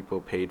if people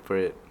paid for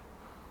it,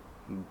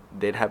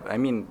 they'd have. I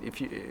mean, if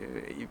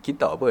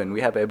kita pun,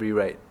 we have every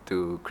right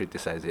to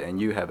criticize it,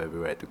 and you have every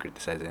right to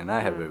criticize it, and I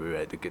have every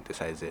right to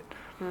criticize it.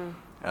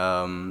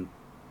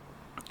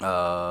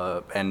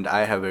 And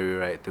I have every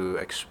right to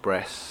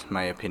express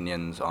my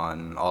opinions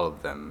on all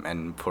of them.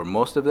 And for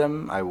most of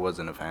them, I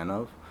wasn't a fan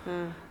of.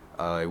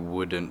 I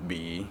wouldn't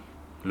be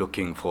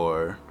looking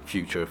for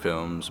future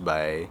films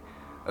by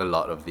a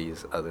lot of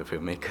these other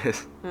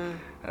filmmakers.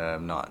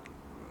 I'm not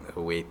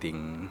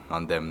waiting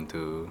on them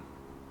to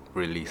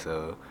release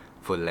a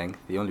full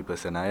length. The only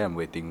person I am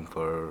waiting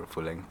for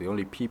full length, the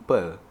only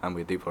people I'm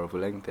waiting for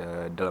full length,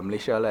 dalam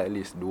Malaysia lah, at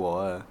least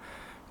dua.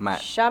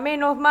 Matt.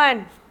 Shamin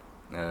Othman.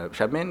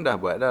 Shamin dah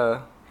buat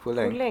dah full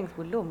length. Full length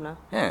belum lah.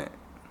 Yeah.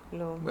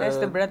 Belum. That's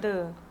the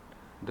brother.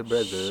 The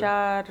brother.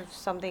 Shar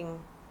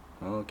something.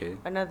 Oh, okay.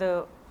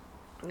 Another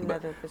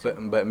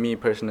person. But me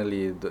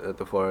personally, at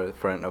the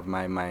forefront of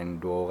my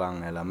mind, dua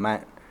orang ialah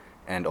Matt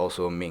and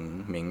also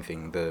Ming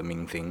Thing.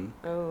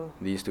 Oh.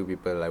 These two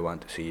people I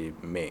want to see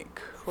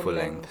make full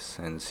lengths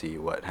and see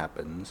what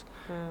happens.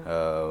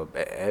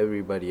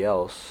 Everybody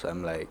else,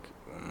 I'm like,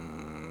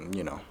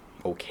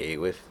 okay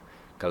with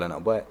kalau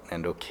nak buat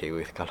and okay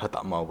with kalau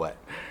tak mau buat.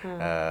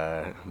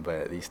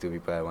 But these two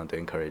people I want to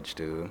encourage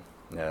to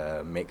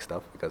make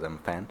stuff because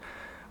I'm a fan.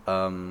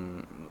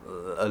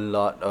 A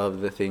lot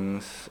of the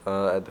things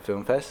at the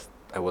film fest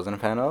I wasn't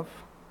a fan of.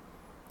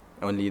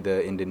 Only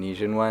the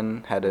Indonesian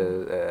one had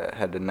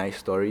a nice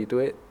story to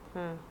it.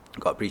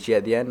 Got preachy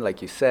at the end,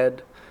 like you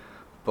said,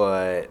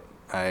 but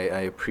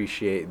I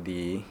appreciate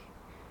the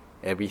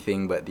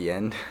everything but the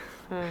end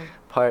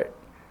part.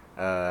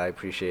 I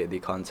appreciate the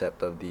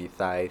concept of the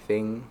thigh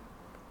thing,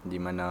 di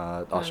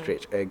mana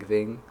ostrich egg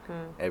thing.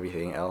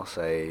 Everything else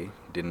I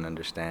didn't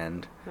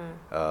understand.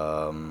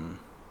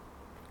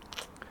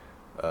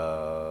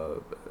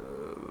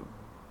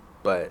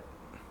 But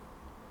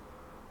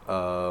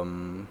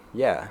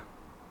Yeah.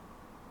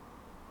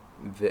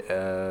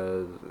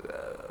 The,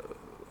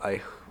 I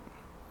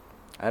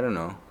don't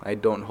know. I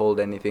don't hold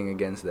anything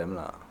against them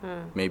lah.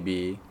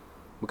 Maybe,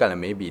 bukanlah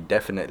maybe,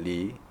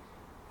 definitely,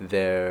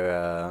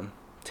 their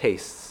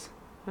tastes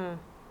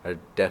are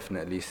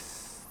definitely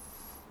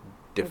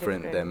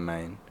different than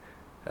mine.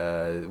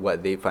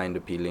 What they find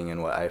appealing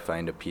and what I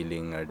find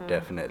appealing are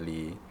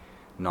definitely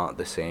not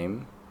the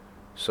same.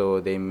 So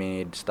they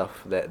made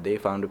stuff that they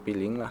found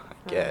appealing lah. I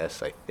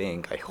guess. I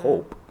think. I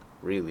hope.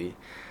 Really.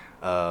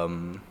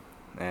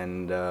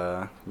 And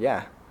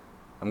yeah,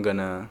 I'm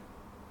gonna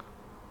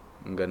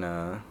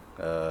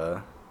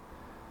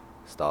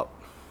stop.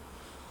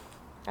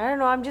 I don't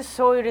know, I'm just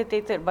so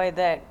irritated by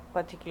that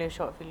particular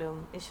short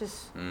film. It's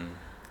just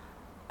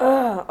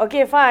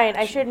okay, fine.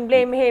 I shouldn't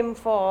blame him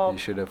for You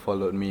should have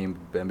followed me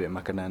ambil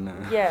makanan lah.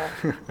 yeah.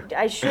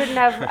 I shouldn't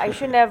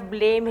have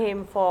blamed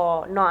him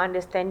for not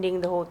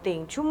understanding the whole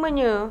thing.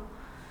 Cumanya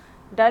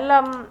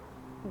dalam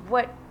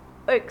what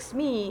irks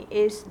me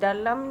is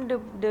dalam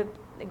the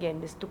again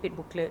the stupid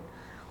booklet,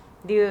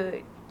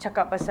 dia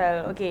cakap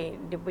pasal okay,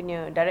 dia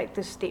punya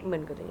director's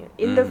statement katanya.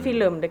 In the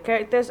film, the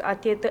characters are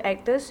theatre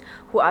actors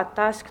who are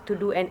tasked to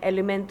do an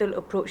elemental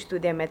approach to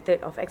their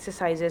method of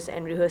exercises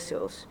and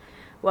rehearsals.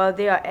 While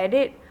they are at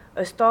it,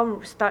 a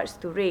storm starts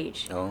to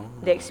rage. Oh.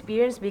 The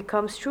experience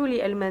becomes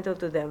truly elemental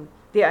to them.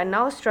 They are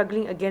now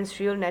struggling against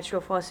real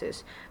natural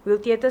forces. Will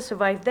theatre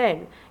survive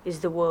then?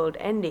 Is the world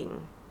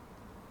ending?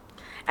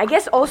 I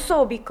guess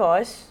also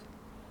because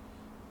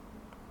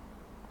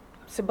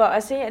sebab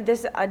asalnya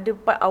ada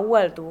part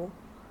awal tu,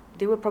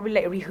 they were probably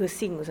like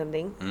rehearsing or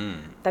something.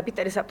 Tapi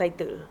tak ada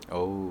subtitle.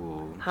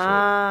 Oh. So Ha.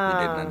 you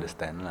didn't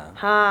understand lah.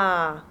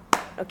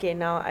 Okay,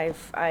 now I've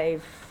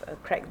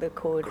cracked the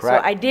code. So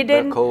Crack I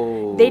didn't. the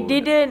code. They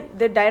didn't.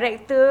 The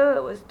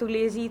director was too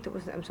lazy to.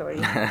 I'm sorry.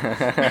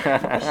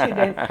 I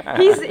shouldn't.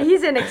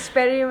 He's an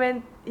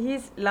experiment.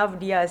 He's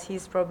Love Diaz.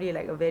 He's probably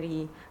like a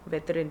very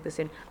veteran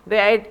person.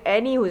 But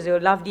anywho's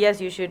Love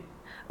Diaz, you should.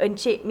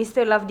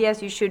 Mr. Love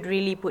Diaz, you should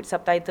really put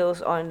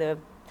subtitles on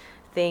the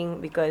thing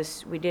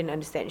because we didn't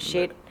understand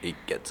shit. But it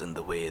gets in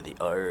the way of the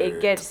art. It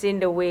gets in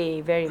the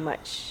way very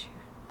much.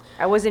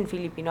 I wasn't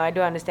Filipino. I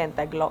don't understand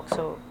Tagalog,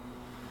 so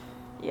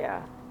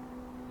yeah.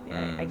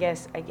 I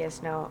guess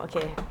now.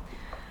 Okay.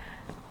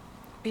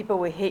 People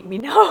will hate me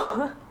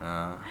now.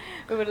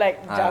 We were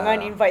like,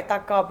 jangan invite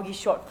Taka pergi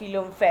short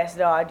film fest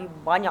dah. Dia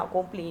banyak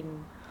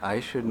komplain.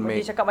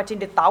 Dia cakap macam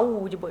dia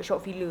tahu je buat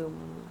short film.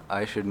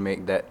 I should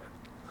make that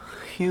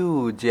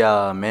huge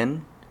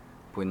men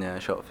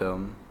punya short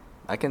film.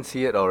 I can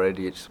see it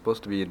already. It's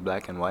supposed to be in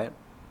black and white.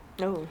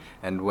 Oh.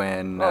 And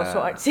when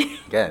so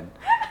artsy. again,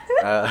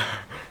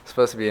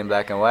 supposed to be in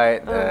black and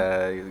white.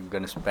 You're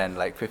gonna spend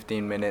like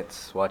 15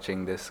 minutes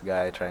watching this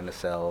guy trying to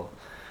sell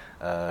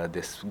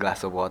this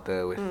glass of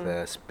water with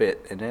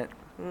spit in it,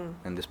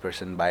 and this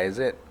person buys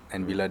it,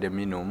 and bila dia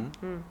minum,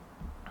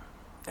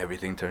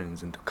 everything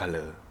turns into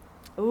color.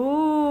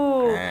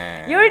 Ooh,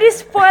 you already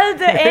spoiled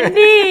the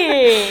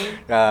ending.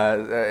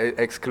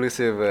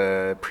 Exclusive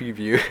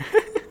preview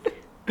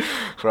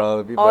for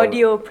all the people.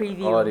 Audio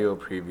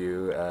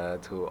preview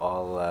to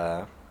all.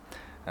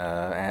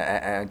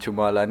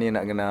 Cuma lah ni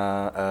nak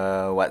kena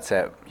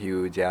WhatsApp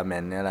Hugh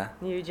Jackman ni lah.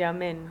 Hugh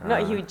Jackman,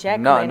 not Hugh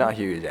Jackman. Not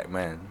Hugh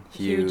Jackman.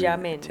 Hugh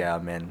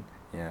Jackman.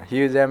 Yeah,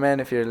 Hugh Jackman,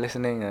 if you're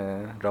listening,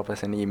 drop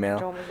us an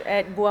email.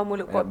 At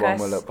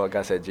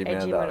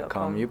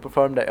buahmulutpodcast@gmail.com. You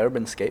performed at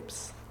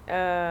Urbanscapes.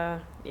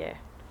 Yeah.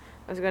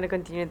 I was going to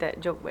continue that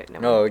joke, but no.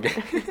 Oh,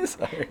 okay.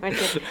 Sorry.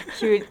 Macam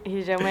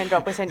Hugh Jackman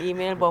drop us an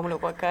email, Buah Mulut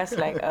Podcast.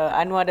 Like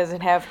Anwar doesn't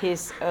have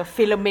his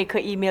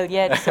filmmaker email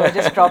yet, so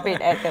just drop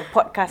it at the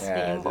podcast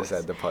inbox.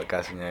 Just at the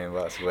podcast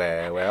inbox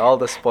where all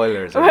the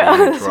spoilers are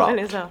being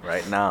dropped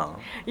right now.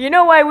 You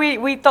know why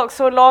we talk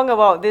so long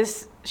about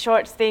this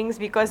short things?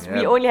 Because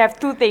we only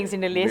have 2 things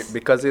in the list.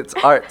 Because it's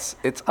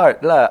arts. It's art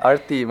lah.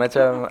 Arty.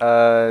 Macam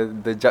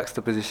the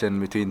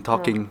juxtaposition between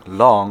talking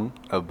long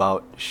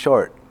about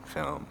short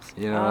films.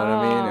 You know what I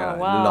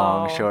mean? Wow.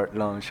 Long,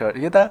 short.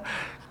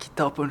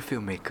 Kita pun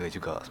filmmaker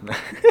juga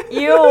sebenarnya.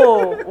 Yo,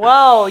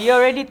 wow, you're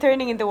already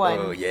turning into one.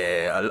 Oh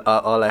yeah,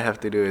 all I have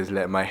to do is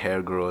let my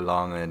hair grow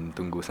long and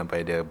tunggu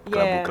sampai dia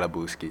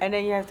kelabu sikit. And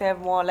then you have to have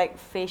more like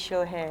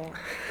facial hair.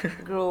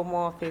 Grow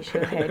more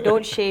facial hair.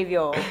 Don't shave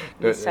your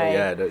misai.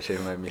 Yeah, don't shave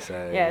my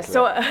misai. Yeah,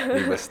 so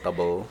leave a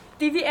stubble.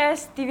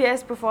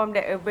 TVS performed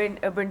at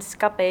Urban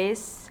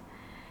Scapes.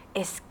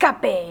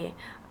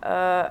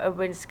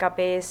 Urban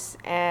Scapes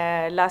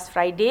last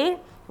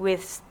Friday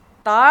with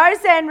Stars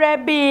and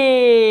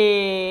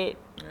Rabbit.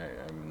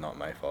 Not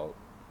my fault.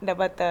 Dah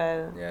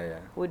batal. Yeah.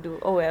 Wudu.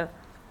 Oh well.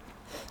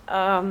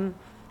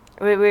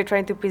 We're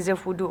trying to preserve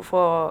wudu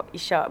for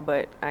Isha,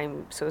 but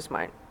I'm so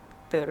smart.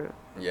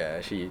 Yeah,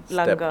 she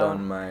stepped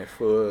on my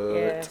foot.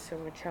 Yeah, so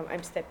macam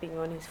I'm stepping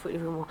on his foot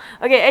even more.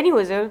 Okay,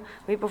 anyways,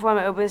 we perform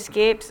at Urban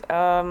Scapes.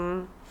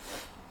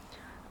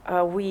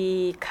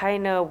 We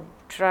kind of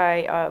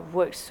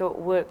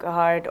work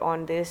hard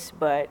on this,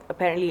 but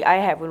apparently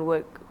I haven't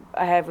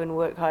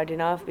worked hard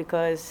enough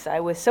because I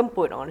was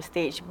semput on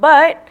stage.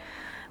 But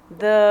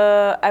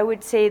I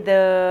would say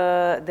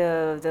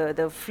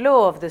the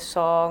flow of the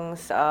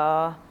songs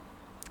are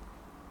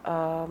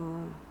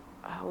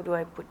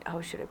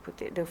how should I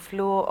put it? The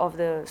flow of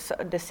the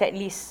set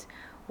list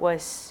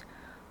was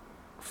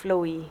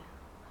flowy,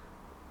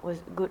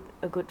 was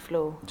a good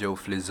flow. Joe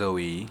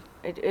Flizzoe.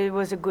 It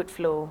was a good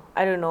flow.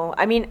 I don't know.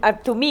 I mean,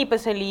 to me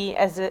personally,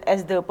 as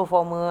the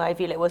performer, I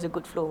feel like it was a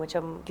good flow.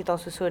 Macam kita orang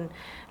susun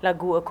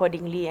lagu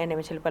accordingly, and then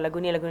macam lepas lagu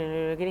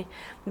ni.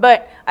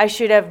 But I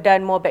should have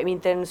done more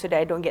badminton so that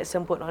I don't get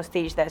semput on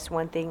stage. That's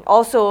one thing.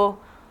 Also,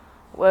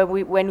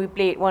 when we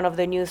played one of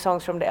the new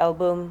songs from the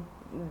album,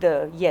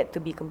 the yet to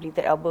be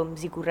completed album,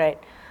 Zigurat,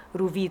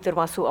 Ruvi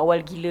termasuk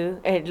awal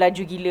gila,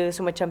 laju gila,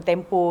 so macam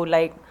tempo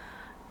like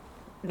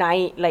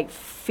naik like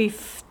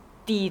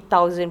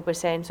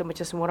 50,000%, so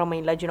macam semua orang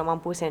main laju nak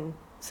mampus and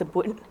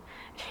sebut.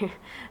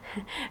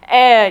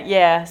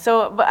 Yeah,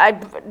 so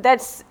but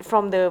that's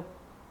from the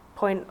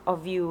point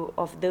of view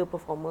of the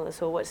performer.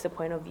 So what's the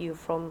point of view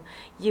from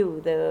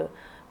you, the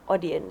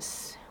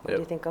audience? What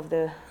do you think of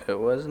the? It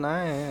was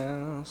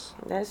nice.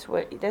 That's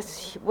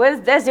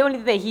the only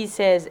thing that he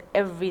says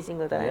every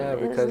single time. Yeah,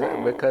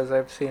 because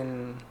I've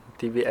seen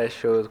TVS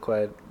shows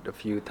quite a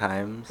few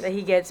times. That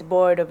he gets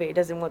bored of it,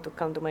 doesn't want to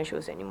come to my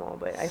shows anymore.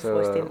 But I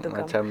forced him to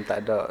come. Macam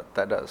tak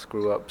ada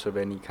screw ups of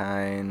any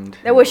kind.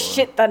 There was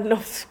shit ton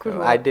of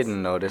screw ups. I didn't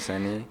notice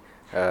any.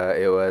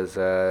 It was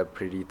a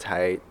pretty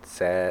tight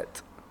set.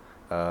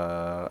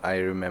 I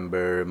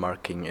remember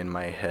marking in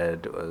my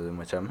head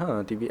macam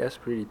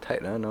TVS pretty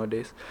tight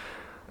nowadays.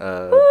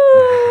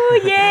 Ooh,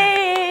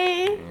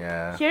 yay!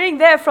 Yeah. Hearing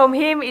that from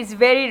him is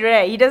very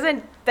rare. He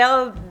doesn't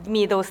tell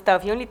me those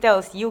stuff. He only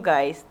tells you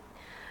guys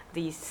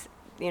these,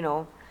 you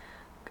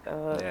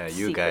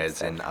guys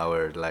stuff. in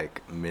our like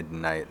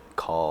midnight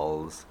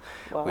calls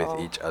with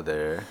each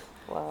other.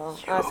 Wow.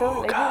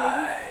 You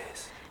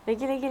guys.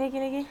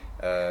 Lagi.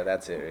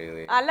 That's it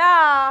really.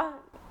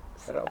 Alah!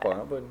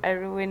 I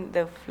ruined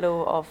the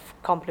flow of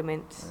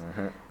compliments.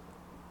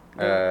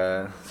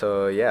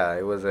 So yeah,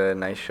 it was a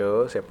nice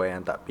show. Siapa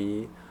yang tak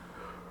pi,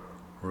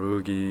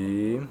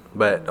 rugi.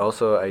 But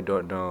also I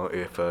don't know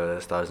if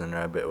Stars and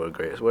Rabbit were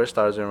great. Were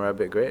Stars and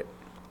Rabbit great?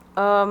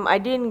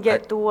 I didn't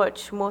get to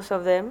watch most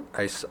of them.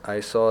 I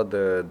saw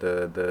the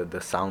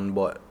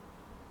soundboard.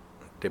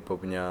 Dia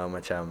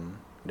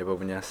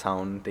punya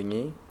sound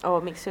thingy. Oh,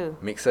 mixer.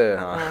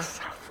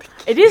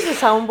 It is a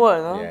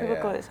soundboard, no? People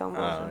call it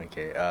soundboard.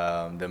 Okay.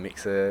 The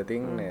mixer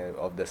thing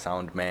of the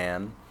sound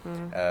man.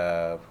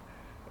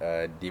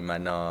 Di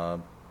mana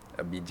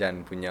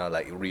Bijan punya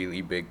like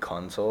really big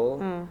console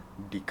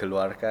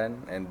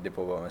dikeluarkan and depa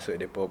bawa masuk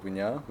depa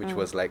punya, which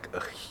was like a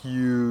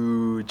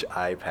huge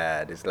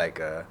iPad. It's like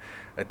a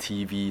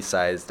TV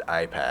sized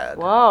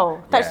iPad.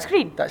 Wow.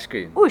 Touchscreen.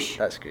 Whoosh.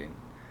 Touchscreen.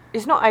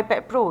 It's not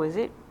iPad Pro, is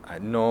it?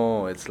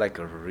 No, it's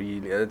like a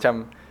really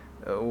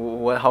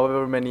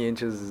however many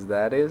inches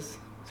that is.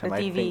 The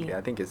TV. I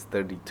think it's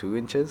 32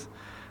 inches.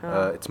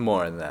 It's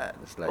more than that.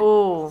 It's like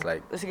it's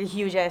like a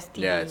huge ass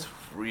TV. Yeah, it's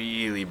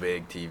really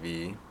big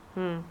TV.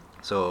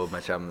 So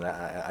macam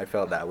I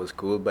felt that was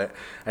cool, but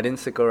I didn't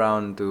stick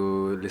around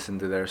to listen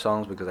to their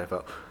songs because I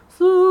felt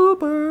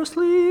super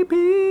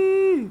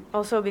sleepy.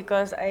 Also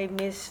because I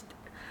missed.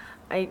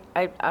 I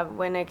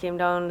when I came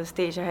down the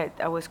stage, I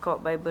was called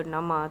by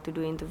Bernama to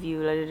do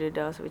interview.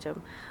 So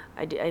macam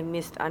I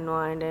missed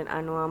Anwar, and then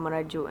Anwar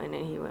merajuk and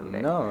then he went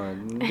back. No, I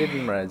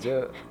didn't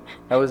merajuk.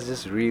 I was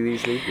just really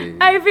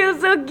sleepy. I feel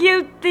so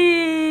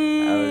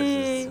guilty. I was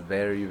just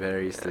very,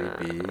 very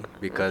sleepy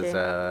because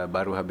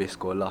baru habis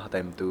sekolah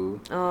time tu.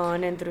 Oh,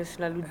 and then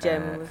terus lalu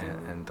jam.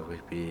 And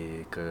terus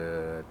pergi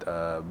ke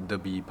the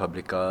B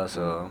Publica.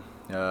 So,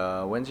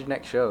 when's your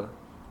next show?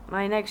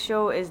 My next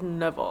show is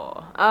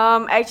never.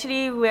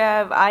 Actually,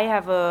 I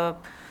have a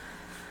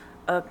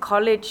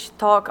college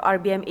talk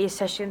RBMA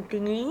session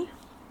thingy.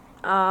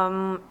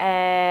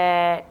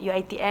 At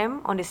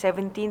UiTM on the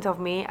 17th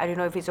of May. I don't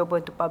know if it's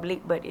open to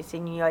public, but it's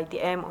in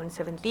UiTM on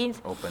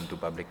 17th. Open to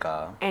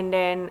Publica. And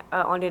then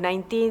on the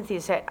 19th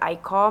it's at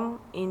ICOM,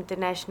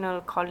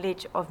 International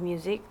College of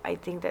Music. I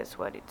think that's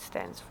what it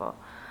stands for.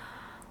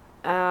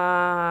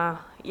 I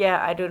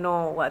don't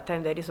know what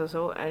time that is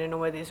also. I don't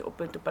know whether it's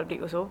open to public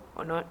also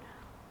or not.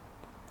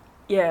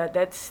 Yeah,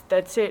 that's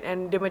it.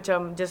 And dia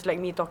macam just like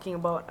me talking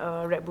about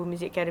Red Bull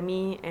Music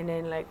Academy, and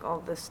then like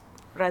all this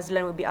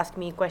Razlan will be asking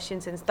me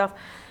questions and stuff,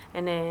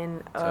 and then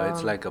so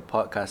it's like a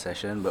podcast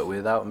session but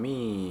without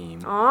me,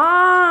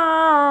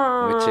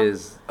 which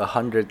is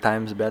 100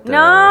 times better.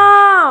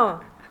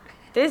 No,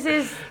 this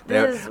is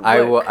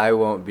I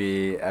won't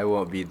be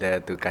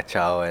there to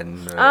kacau and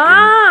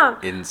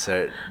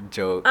insert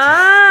jokes.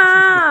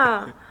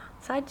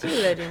 Saja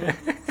lah dia.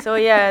 So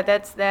yeah,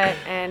 that's that.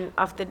 And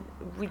after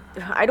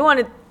I don't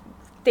want to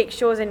take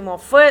shows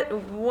anymore.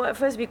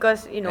 First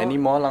because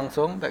any more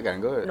langsung takkan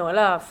kot. No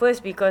lah.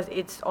 First because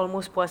it's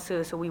almost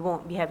puasa, so we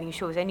won't be having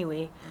shows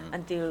anyway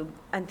until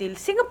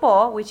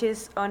Singapore, which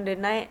is on the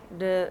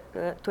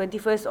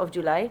 21st of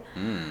July,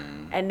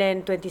 and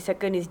then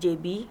 22nd is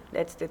JB.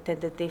 That's the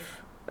tentative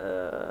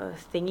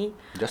thingy.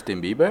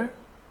 Justin Bieber.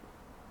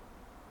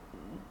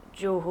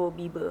 Johor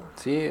Bieber.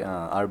 See,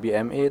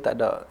 RBMA tak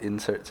ada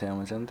inserts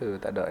yang macam tu.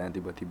 Tak ada yang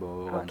tiba-tiba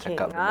orang Okay.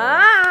 cakap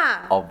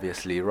benda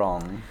obviously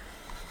wrong.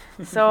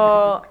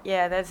 So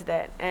yeah, that's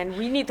that. And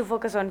we need to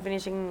focus on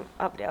finishing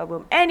up the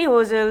album.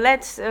 Anyways,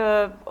 let's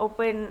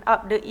open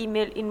up the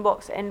email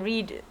inbox and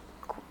read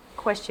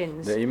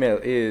questions. The email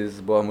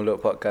is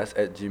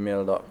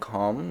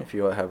buahmulutpodcast@gmail.com. If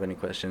you have any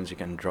questions, you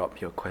can drop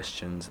your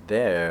questions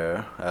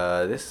there.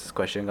 This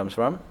question comes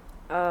from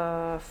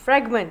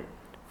Fragment.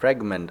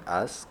 Fragment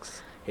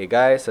asks, "Hey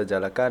guys,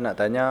 Sajalaka nak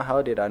tanya,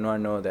 how did Anwar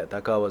know that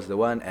Taka was the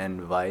one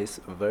and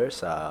vice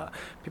versa?"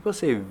 People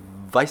say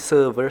vice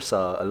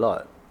versa a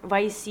lot.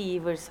 Vice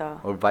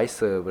versa. Or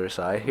vice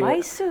versa.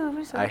 Vice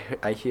versa.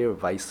 I hear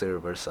vice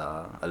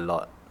versa a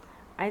lot.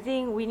 I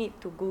think we need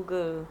to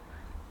Google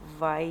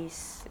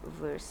vice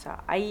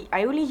versa. I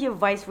only hear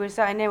vice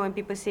versa, and then when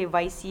people say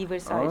vice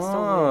versa, it's so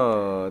weird.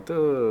 Oh,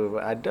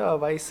 tu ada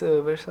vice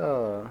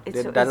versa.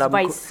 It's Dia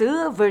vice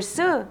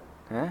versa.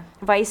 Huh?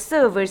 Vice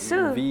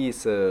versa.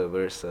 Vice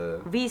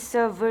versa.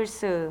 Vice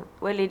versa.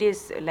 Well, it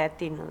is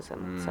Latin or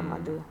some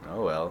other.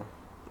 Oh well.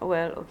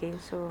 Well, okay,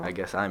 so I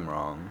guess I'm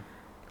wrong.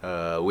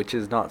 Which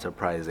is not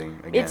surprising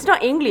again. it's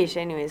not English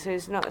anyway, so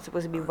it's not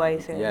supposed to be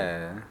vice.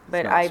 Yeah.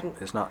 But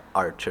it's not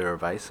Archer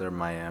Vice or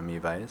Miami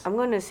Vice. I'm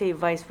gonna say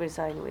vice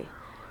versa anyway.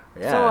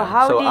 Yeah.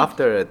 So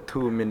after a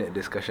 2-minute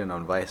discussion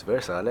on vice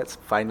versa, let's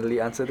finally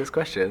answer this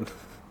question.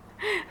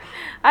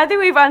 I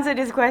think we've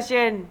answered this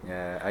question.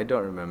 Yeah, I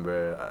don't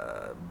remember,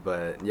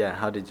 but yeah,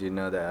 how did you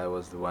know that I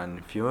was the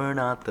one? If you're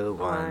not the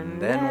one,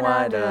 then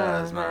why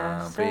does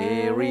my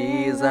prayer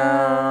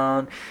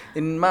resound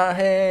in my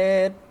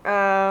head?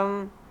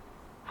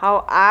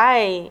 How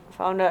I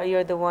found out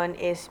you're the one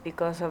is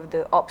because of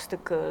the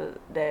obstacle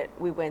that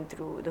we went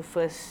through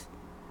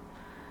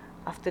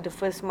after the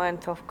first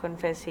month of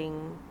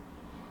confessing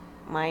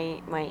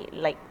my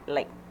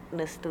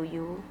likeness to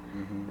you.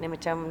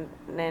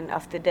 Then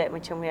after that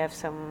we have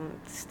some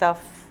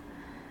stuff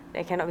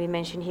that cannot be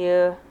mentioned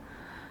here.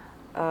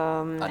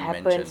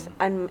 Happens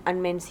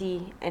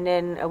unmentioned, and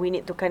then we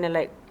need to kind of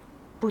like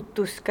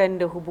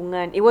putuskan the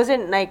hubungan. It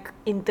wasn't like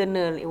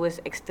internal, it was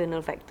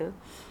external factor.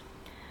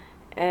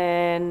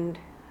 And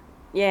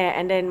yeah,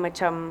 and then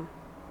macam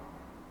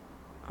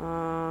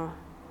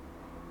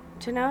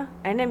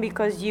and then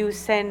because you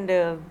send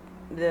the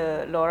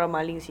Laura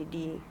Marling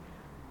CD,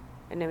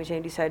 and then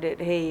macam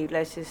decided, hey,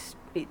 let's just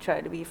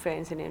try to be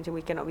friends, and then macam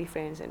we cannot be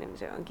friends, and then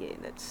macam okay,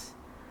 that's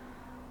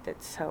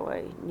how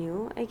I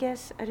knew, I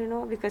guess. I don't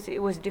know, because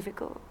it was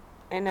difficult,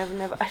 and I've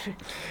never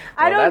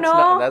I don't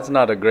know. That's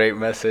not a great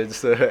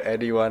message to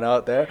anyone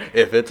out there.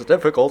 If it's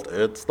difficult,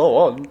 it's the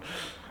one.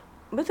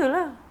 Betul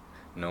lah.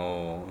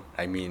 No,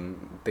 I mean,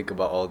 think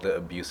about all the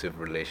abusive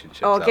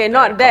relationships. Okay,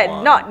 out there.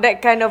 not that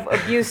kind of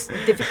abuse.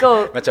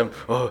 Difficult. Macam,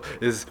 oh,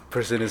 this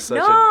person is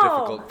such a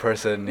difficult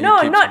person. He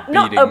No, keeps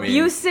not beating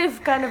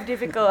abusive kind of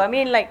difficult. I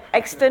mean like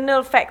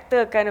external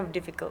factor kind of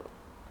difficult.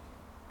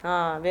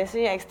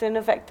 Biasanya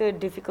external factor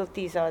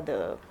difficulties are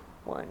the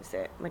ones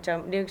that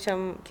macam dia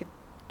macam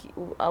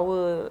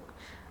our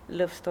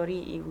love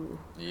story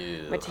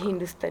macam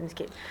Hindustan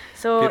sikit.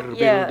 So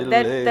yeah,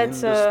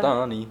 that's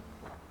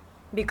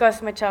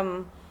because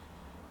macam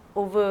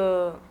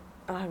over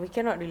we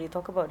cannot really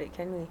talk about it,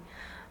 can we?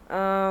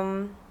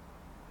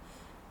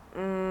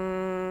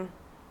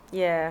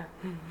 Yeah.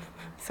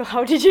 So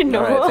how did you know?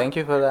 Alright, thank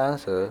you for the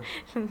answer.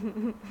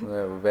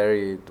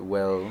 Very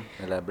well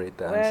elaborated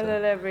answer.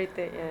 Well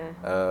elaborated, yeah.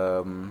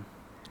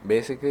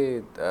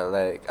 Basically,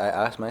 like I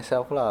asked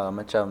myself lah,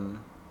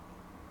 macam,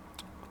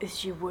 is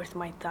she worth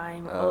my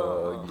time?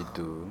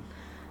 Gitu.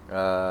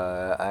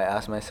 I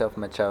asked myself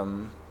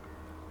macam,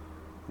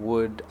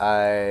 would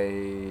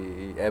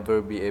I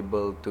ever be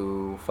able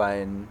to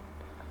find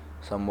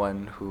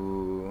someone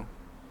who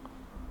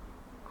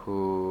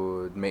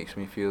makes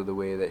me feel the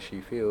way that she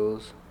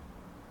feels?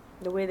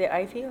 The way that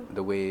I feel?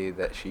 The way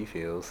that she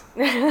feels.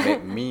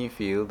 Make me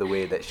feel the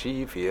way that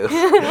she feels.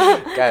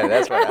 God,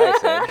 that's what I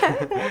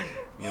said.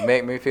 You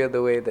make me feel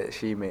the way that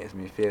she makes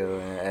me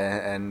feel.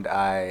 And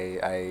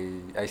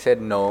I said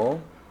no,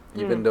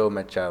 even though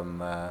macam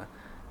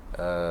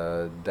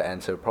the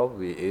answer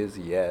probably is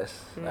yes.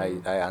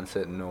 I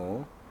answered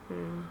no.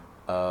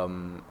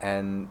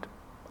 And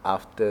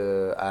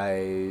after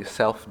I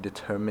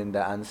self-determined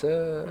the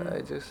answer,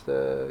 I just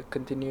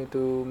continue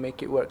to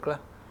make it work lah.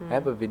 I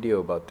have a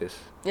video about this.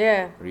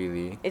 Yeah.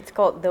 Really. It's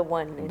called The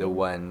One. The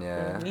One,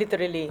 yeah.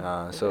 Literally.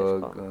 So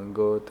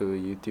go to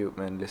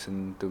YouTube and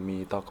listen to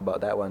me talk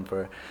about that one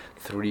for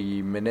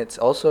 3 minutes.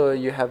 Also,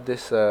 you have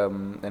this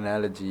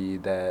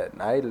analogy that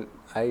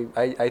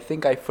I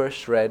think I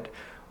first read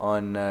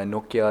on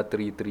Nokia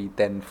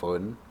 3310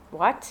 phone.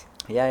 What?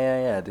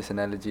 Yeah. This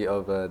analogy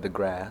of the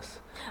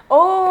grass.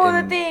 Oh,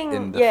 the thing.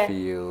 In the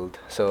field.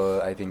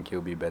 So I think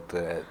you'll be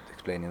better at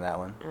explaining that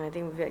one. I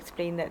think we've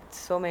explained that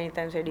so many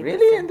times already.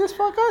 Really? In this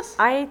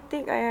podcast? I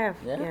think I have.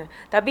 Yeah.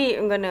 Tapi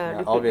I'm gonna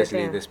repeat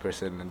obviously this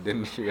person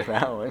didn't hear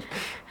that one.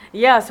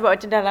 Yeah,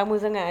 sebab macam dah lama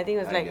sangat. I think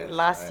it was like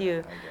last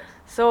year.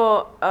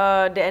 So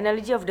the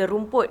analogy of the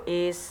rumput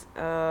is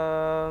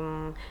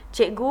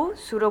cikgu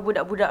suruh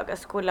budak-budak kat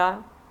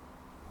sekolah.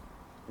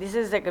 This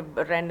is like a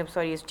random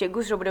story.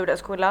 Cikgu suruh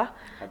budak-budak sekolah.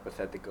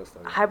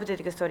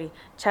 Hypothetical story.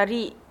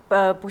 Cari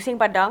pusing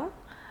padang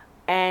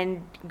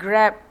and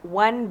grab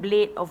one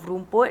blade of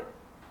rumput,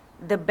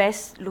 the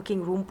best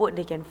looking rumput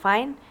they can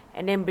find,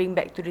 and then bring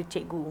back to the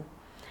cikgu.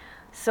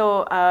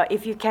 So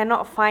if you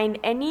cannot find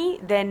any,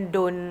 then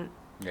don't.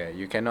 Yeah,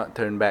 you cannot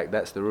turn back.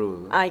 That's the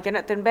rule. You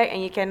cannot turn back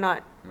and you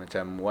cannot.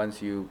 Macam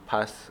once you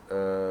pass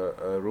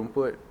a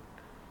rumput,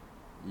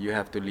 you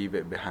have to leave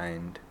it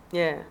behind.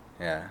 Yeah.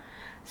 Yeah.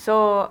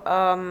 So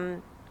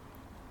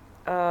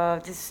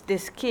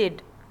this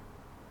kid,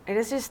 and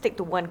let's just stick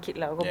to one kid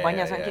lah.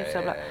 Banyak sangat kid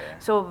pula.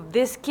 So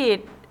this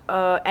kid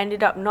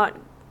ended up not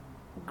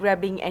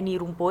grabbing any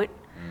rumput.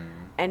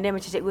 And then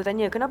macam cikgu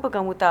tanya, kenapa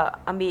kamu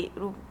tak ambil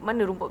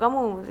mana rumput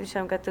kamu?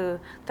 Syam kata,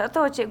 tak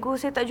tahu cikgu,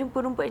 saya tak jumpa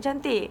rumput yang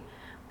cantik.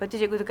 Lepas tu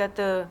cikgu tu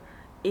kata,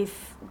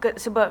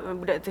 sebab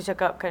budak tu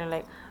cakap kind of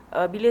like,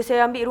 bila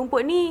saya ambil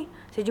rumput ni,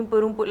 saya jumpa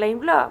rumput lain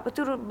pula. Lepas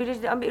tu bila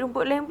saya ambil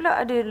rumput lain pula,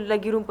 ada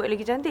lagi rumput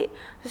lagi cantik.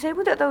 So saya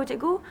pun tak tahu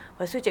cikgu.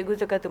 Lepas tu cikgu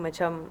tu kata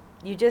macam,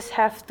 you just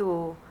have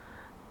to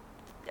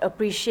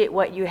appreciate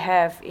what you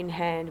have in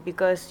hand.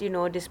 Because, you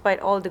know, despite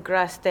all the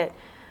grass that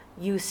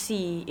you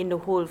see in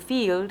the whole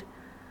field,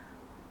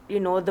 you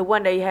know, the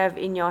one that you have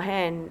in your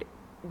hand,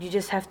 you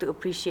just have to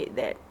appreciate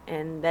that.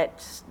 And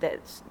that's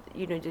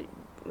you know,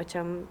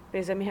 macam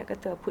Reza Mihat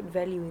kata, put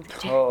value into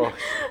it.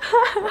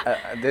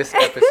 This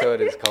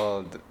episode is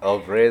called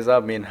Of Reza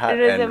Minhat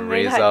and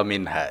Reza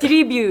Minhat.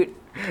 Tribute.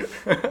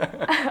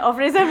 Of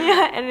Reza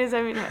Mihat and Reza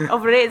Minhat.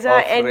 Of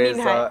Reza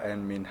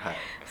and Minhat.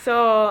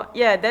 So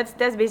yeah, that's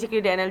basically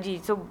the analogy.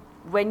 So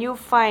when you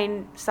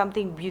find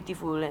something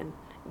beautiful and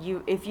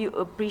if you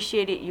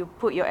appreciate it, you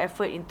put your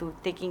effort into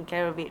taking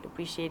care of it,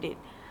 appreciate it,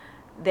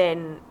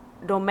 then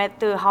no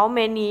matter how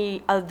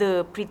many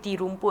other pretty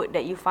rumput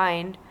that you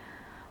find,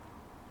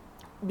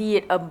 be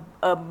it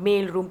a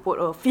male rumput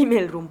or a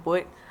female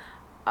rumput,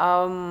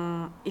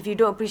 if you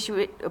don't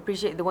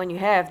appreciate the one you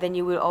have, then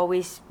you will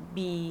always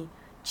be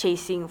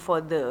chasing for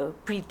the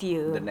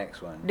prettier,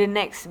 the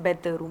next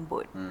better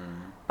rumput.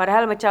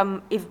 Padahal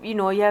macam, if you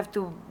know, you have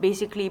to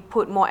basically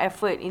put more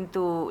effort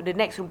into the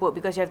next rumput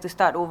because you have to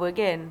start over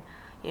again,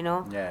 you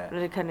know,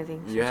 that kind of thing.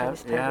 You have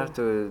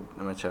to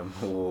macam,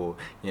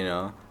 you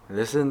know,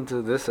 listen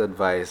to this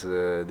advice.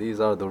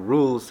 These are the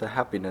rules to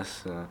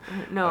happiness.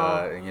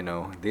 You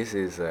know,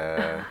 these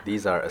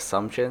are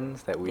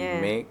assumptions that we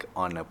make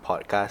on a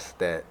podcast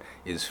that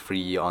is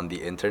free on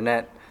the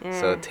internet.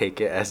 So take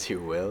it as you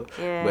will.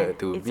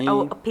 But to it's me,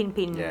 our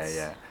opinions.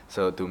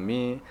 So to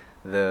me,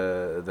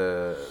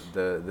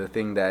 the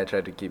thing that I try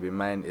to keep in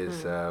mind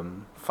is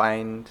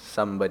find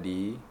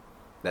somebody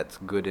that's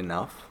good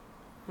enough.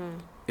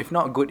 If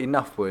not good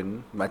enough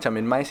pun, macam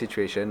in my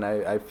situation,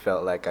 I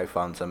felt like I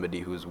found somebody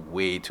who's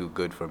way too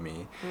good for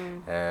me.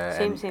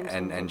 Same.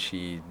 And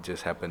she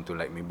just happened to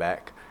like me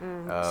back.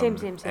 Same.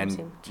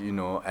 You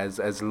know,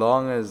 as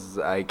long as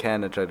I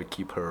can, I try to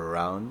keep her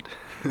around.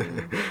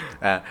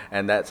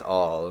 And that's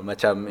all.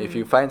 Macam if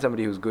you find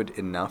somebody who's good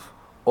enough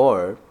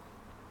or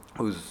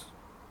who's,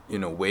 you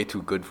know, way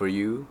too good for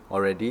you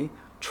already,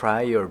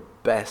 try your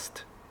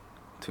best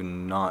to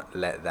not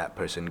let that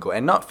person go.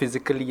 And not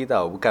physically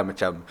tau. Bukan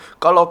macam,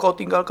 kalau kau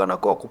tinggalkan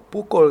aku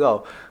pukul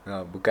kau.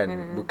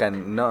 Bukan.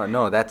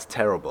 No, that's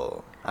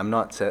terrible. I'm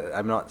not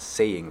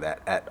saying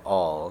that at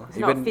all. It's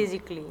not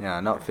physically.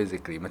 Yeah, not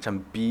physically.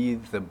 Macam be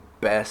the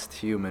best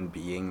human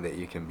being that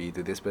you can be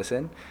to this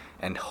person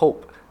and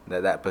hope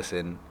that that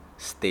person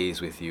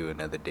stays with you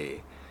another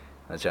day.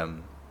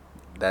 Macam,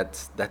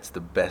 that's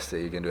the best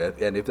that you can do.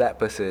 And if that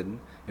person,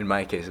 in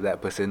my case, if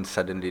that person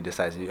suddenly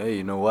decides, hey,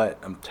 you know what,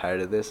 I'm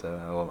tired of this,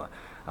 I'm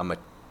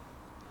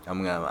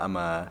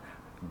gonna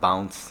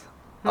bounce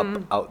up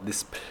out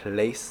this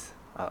place,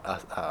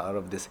 out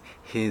of this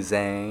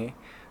hizang,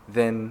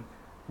 then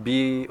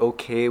be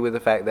okay with the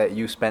fact that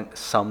you spent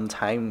some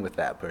time with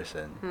that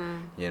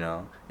person, you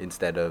know,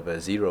 instead of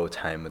zero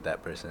time with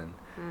that person.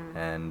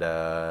 And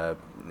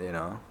you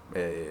know,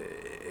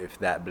 if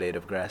that blade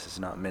of grass is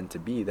not meant to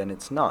be, then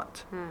it's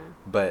not.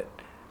 But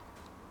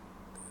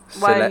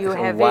while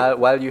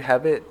you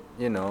have it,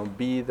 you know,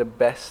 be the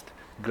best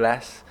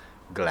glass.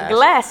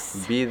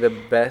 Be the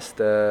best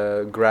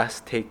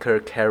grass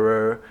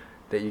carer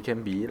that you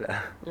can be.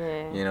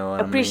 Yeah. You know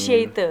what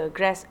appreciator, I mean?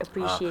 Grass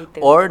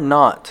appreciator. Or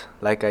not.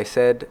 Like I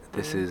said,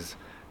 this is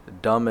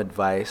dumb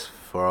advice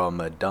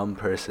from a dumb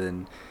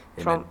person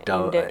in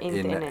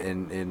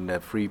a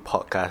free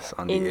podcast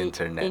on the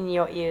internet. In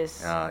your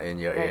ears. In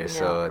your right ears.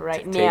 Now, So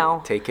right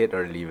now. take it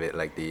or leave it,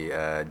 like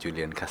the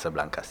Julian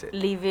Casablanca said.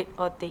 Leave it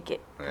or take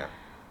it. Yeah.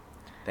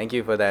 Thank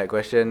you for that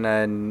question.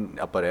 And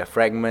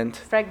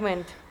fragment.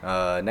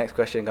 Next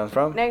question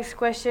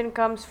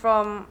comes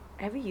from.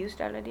 Have you used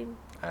Aladdin?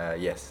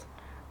 Yes.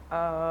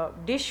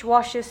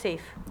 Dishwasher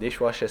safe.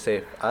 Dishwasher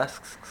safe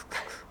asks.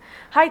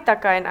 Hai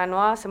Taka and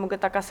Anwar, semoga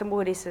Taka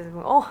sembuh dari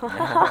semua. Oh,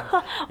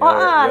 You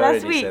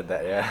last already week. said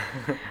that, yeah.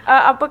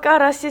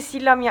 Apakah rahsia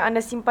silam yang anda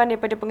simpan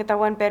daripada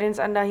pengetahuan parents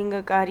anda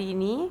hingga ke hari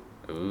ini?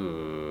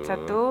 Ooh.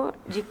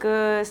 1.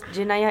 Jika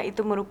jenayah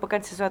itu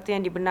merupakan sesuatu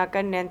yang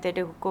dibenarkan dan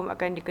tiada hukum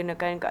akan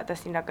dikenakan ke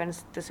atas tindakan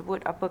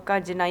tersebut,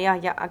 apakah jenayah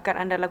yang akan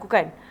anda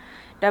lakukan?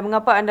 Dan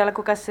mengapa anda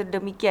lakukan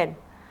sedemikian?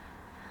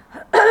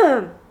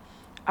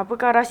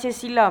 Apakah rahsia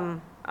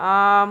silam?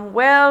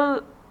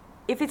 Well,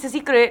 if it's a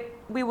secret,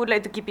 we would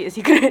like to keep it a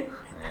secret.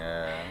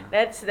 Yeah.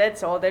 That's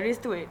all there is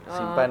to it.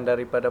 Simpan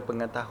daripada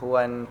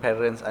pengetahuan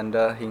parents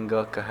anda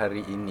hingga ke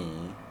hari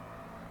ini.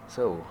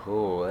 So,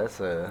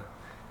 that's a...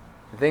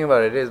 The thing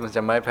about it is,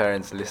 macam my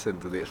parents listen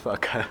to this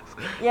podcast.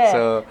 Yeah.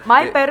 So,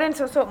 My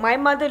parents also, my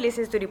mother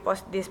listens to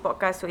this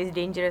podcast, so it's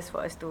dangerous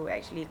for us to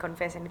actually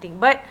confess anything.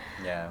 But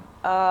yeah.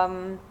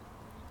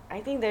 I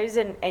think there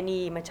isn't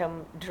any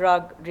macam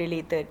drug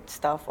related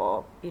stuff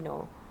or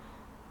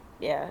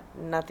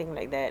nothing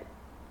like that.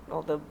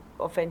 All the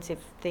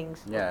offensive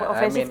things. Yeah,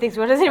 Offensive things.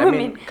 What does it even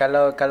mean?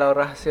 Kalau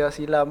rahsia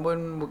silam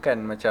pun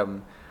bukan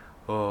macam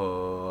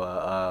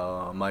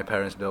my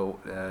parents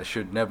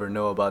should never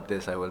know about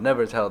this. I will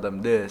never tell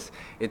them this.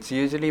 It's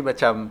usually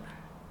macam,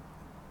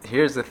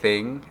 here's the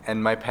thing,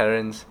 and my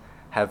parents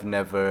have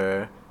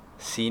never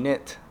seen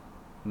it,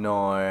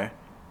 nor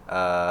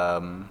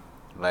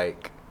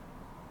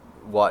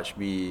watch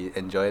me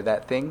enjoy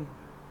that thing,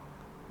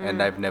 and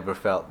I've never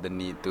felt the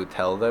need to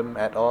tell them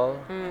at all.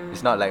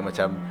 It's not like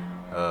macam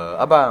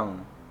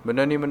abang,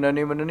 benda ni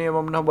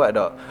abang pernah buat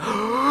tak?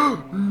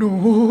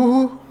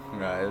 No.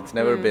 It's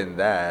never been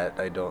that,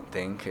 I don't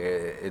think.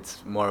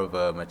 It's more of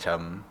a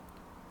macam,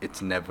 it's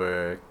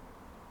never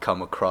come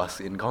across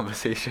in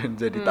conversation,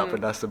 jadi tak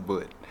pernah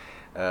sebut.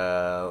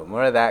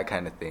 More of that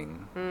kind of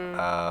thing.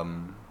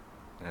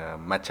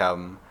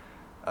 Macam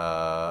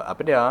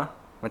apa dia?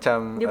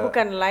 Macam Dia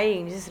bukan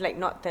lying, just like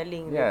not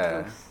telling the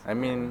yeah, truth. I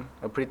mean,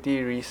 a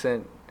pretty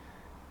recent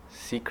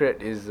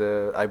secret is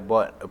I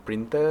bought a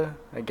printer,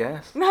 I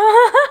guess.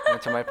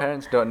 Macam my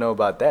parents don't know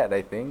about that, I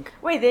think.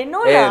 Wait, they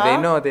know Yeah, lah. they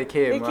know, they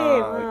came. They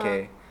came,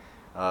 Okay.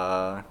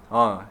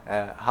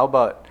 How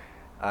about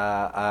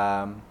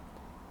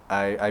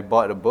I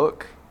bought a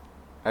book.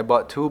 I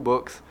bought 2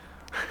 books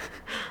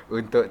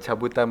untuk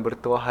cabutan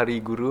bertuah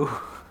Hari Guru.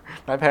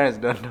 My parents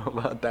don't know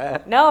about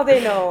that. Now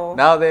they know.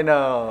 Now they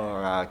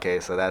know. Okay,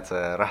 so that's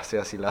a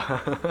rahsia silam.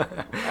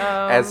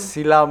 As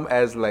silam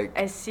as like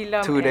As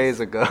silam 2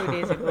 days ago. 2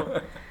 days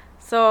ago.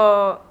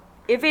 So,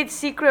 if it's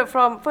secret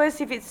from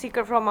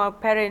our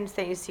parents,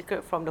 then it's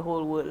secret from the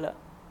whole world lah.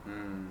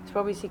 It's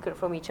probably secret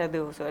from each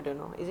other also, I don't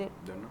know. Is it?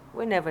 Don't know.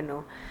 We'll never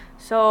know.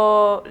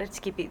 So, let's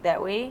keep it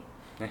that way.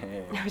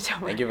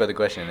 Thank you for the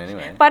question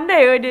anyway.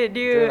 Pandai dia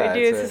Betul lah,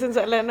 susun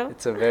soalan tu.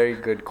 It's a very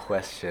good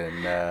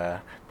question.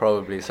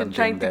 Probably something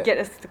Trying to that get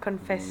us to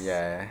confess.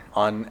 yeah,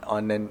 on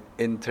an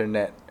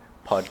internet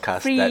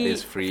podcast that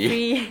is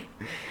free.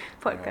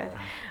 Podcast.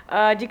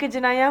 Jika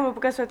jenayah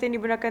merupakan sesuatu yang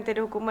dibenarkan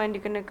tiada hukuman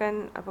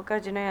dikenakan,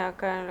 apakah jenayah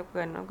akan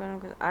lakukan?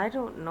 I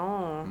don't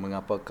know.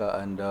 Mengapakah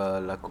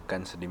anda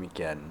lakukan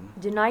sedemikian?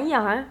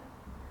 Jenayah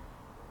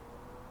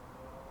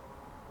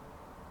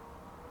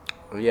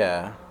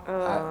Yeah.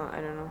 I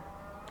don't know.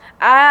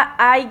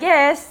 I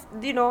guess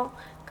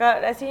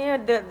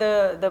rasanya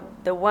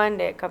the one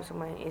that comes to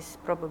mind is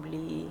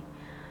probably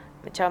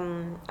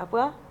macam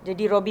apa?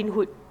 Jadi Robin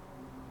Hood.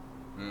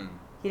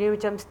 Jadi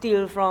macam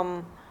steal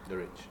from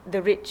The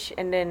rich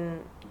and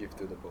then give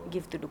to the poor.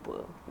 give to the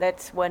poor.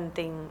 That's one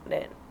thing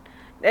that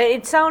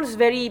it sounds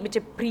very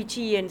macam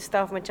preachy and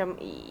stuff, macam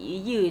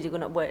ya je kau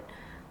nak buat.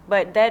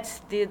 But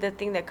that's the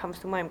thing that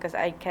comes to mind because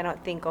I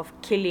cannot think of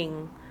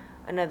killing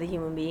another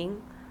human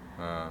being.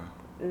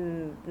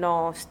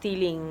 Nor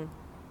stealing.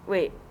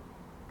 We're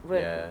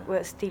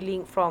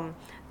stealing from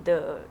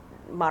the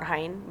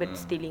marhain, but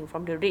stealing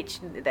from the rich,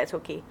 that's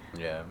okay.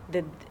 Yeah.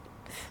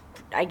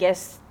 I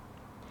guess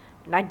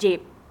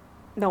Najib.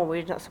 No,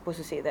 we're not supposed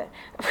to say that.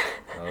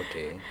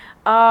 Okay.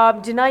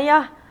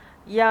 Jenayah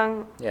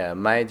yang Yeah,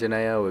 my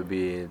jenayah would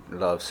be a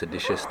lot of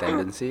seditious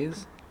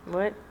tendencies.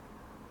 what?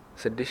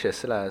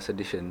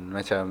 Sedition.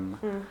 Macam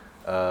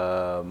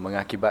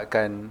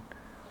mengakibatkan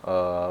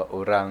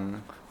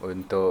orang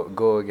untuk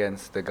go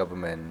against the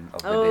government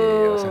of the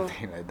day or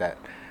something like that.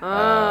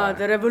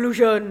 The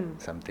revolution.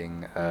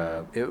 Something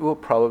it will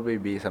probably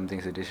be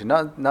something seditious.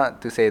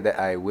 Not to say that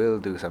I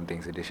will do something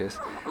seditious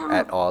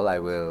at all.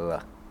 I will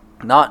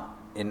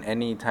not in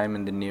any time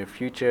in the near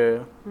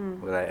future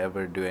will I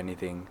ever do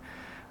anything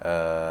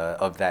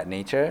of that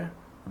nature.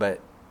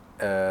 But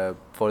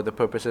for the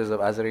purposes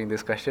of answering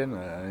this question,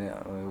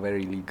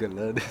 very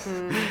legal. This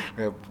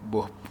we have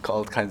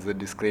all kinds of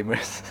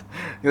disclaimers.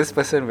 This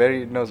person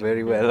knows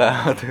very well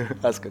how to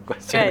ask a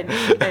question.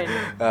 Kan.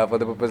 For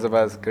the purpose of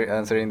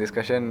answering this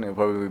question, it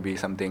probably would be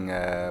something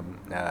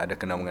ada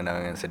kena-mengena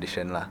dengan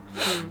sedition lah.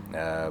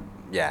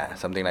 Yeah,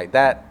 something like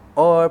that,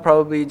 or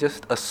probably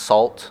just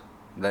assault,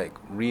 like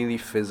really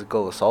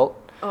physical assault.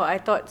 Oh, I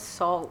thought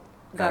salt.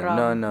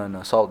 Garam.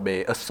 No. Salt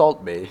Bay.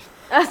 Assault Bay.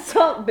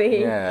 Assault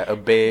Bay. Yeah, a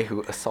bay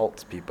who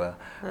assaults people.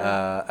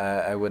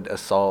 I would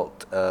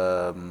assault,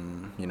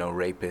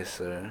 rapists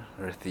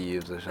or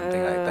thieves or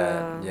something like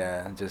that.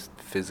 Yeah, just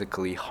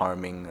physically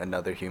harming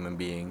another human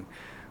being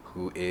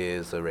who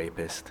is a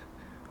rapist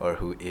or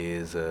who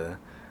is a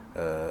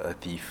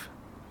thief.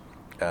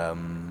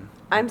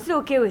 I'm still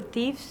okay with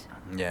thieves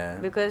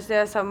Yeah. because there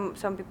are some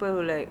people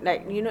who like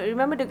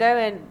remember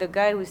the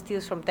guy who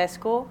steals from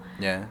Tesco,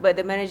 Yeah. but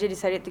the manager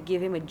decided to give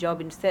him a job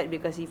instead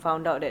because he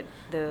found out that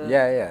the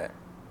Yeah.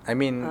 I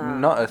mean,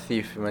 not a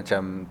thief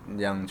macam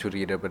yang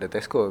curi daripada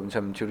Tesco,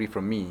 macam curi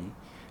from me.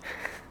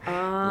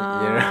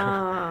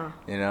 I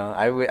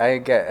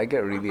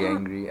get really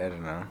angry. I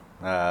don't know,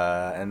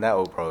 and that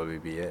will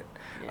probably be it.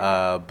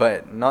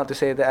 But not to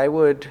say that I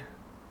would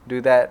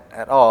do that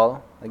at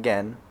all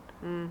again.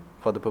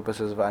 For the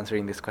purposes of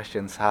answering this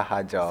question,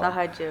 sahaja.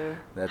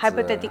 That's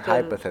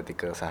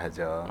hypothetical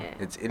sahaja.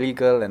 Yeah. It's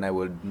illegal, and I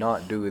would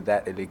not do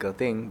that illegal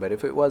thing. But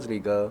if it was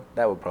legal,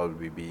 that would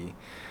probably be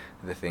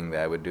the thing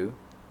that I would do.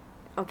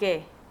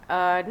 Okay.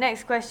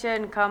 Next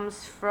question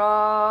comes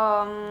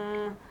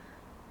from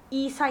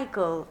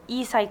E-Cycle.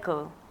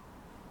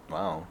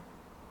 Wow.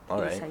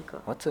 All right.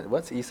 E-Cycle.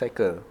 What's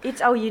E-Cycle?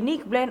 It's our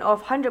unique blend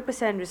of 100%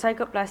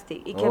 recycled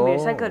plastic. It can be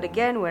recycled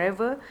again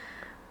wherever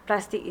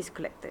plastic is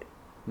collected.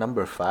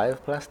 Number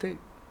 5 plastic?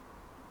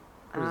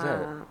 What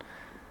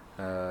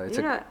is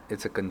that?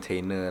 It's a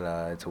container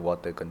lah. It's a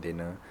water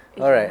container.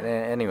 Yeah. All right.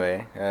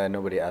 Anyway,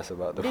 nobody asked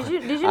about the.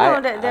 Did you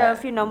know that there are a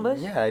few numbers?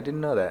 Yeah, I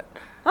didn't know that.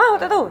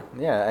 Tak tahu.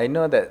 Yeah, I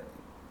know that.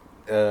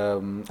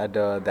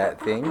 Ada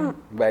that thing,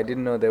 but I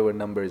didn't know there were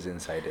numbers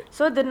inside it.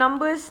 So the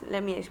numbers,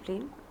 let me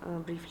explain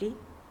briefly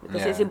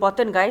because it's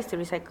important, guys, to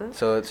recycle.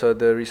 So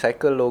the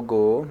recycle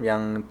logo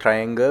yang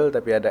triangle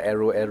tapi ada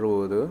arrow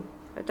tu.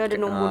 Atau ada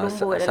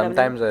nombor-nombor dalam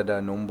sometimes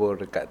ada nombor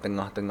dekat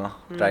tengah-tengah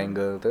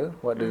triangle tu.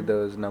 What do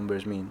those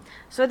numbers mean?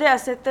 So there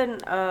are certain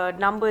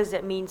numbers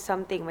that mean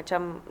something.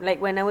 Macam like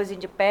when I was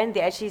in Japan,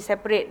 they actually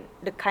separate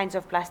the kinds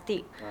of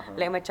plastic.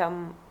 Like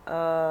macam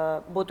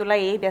botol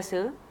air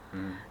biasa.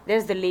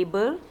 There's the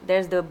label,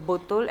 there's the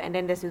botol, and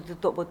then there's the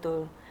tutup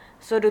botol.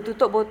 So the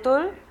tutup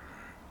botol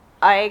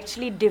are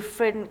actually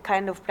different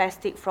kind of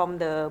plastic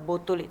from the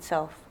botol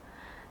itself.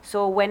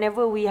 So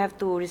whenever we have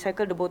to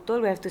recycle the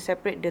bottle, we have to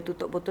separate the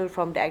tutup bottle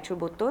from the actual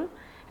bottle,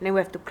 and then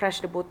we have to crush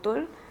the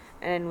bottle,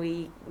 and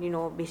we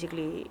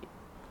basically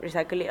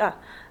recycle it lah.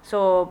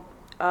 So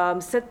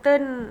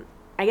certain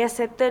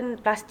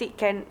plastic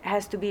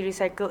has to be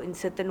recycled in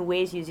certain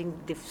ways using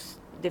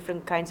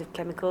different kinds of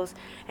chemicals,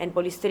 and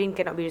polystyrene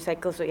cannot be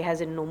recycled, so it has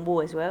a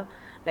nombor as well.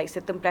 Like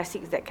certain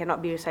plastics that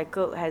cannot be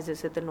recycled has a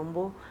certain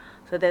nombor.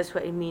 So that's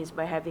what it means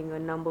by having a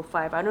number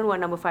 5. I don't know what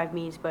number 5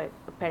 means, but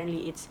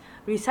apparently it's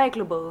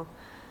recyclable.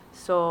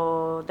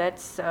 So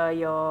that's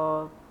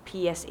your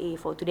PSA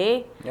for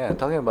today. Yeah,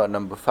 talking about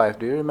number 5,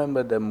 do you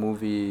remember the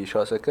movie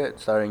Short Circuit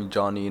starring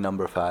Johnny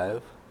Number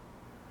 5?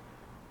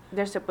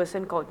 There's a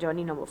person called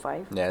Johnny Number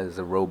 5. Yeah, there's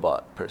a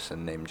robot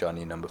person named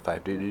Johnny Number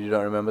 5. Did you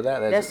not remember that?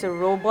 There's a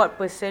robot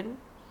person.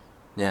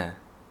 Yeah,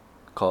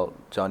 called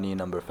Johnny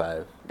Number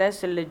 5.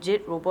 That's a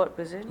legit robot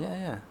person.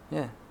 Yeah.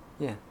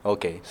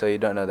 Okay, so you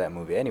don't know that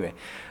movie. Anyway,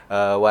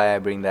 why I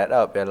bring that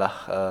up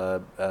ialah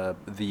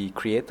the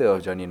creator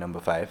of Johnny Number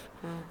 5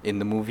 in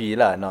the movie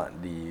lah, not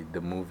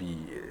the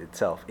movie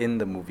itself. In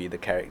the movie, the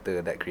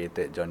character that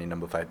created Johnny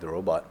Number 5, the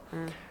robot,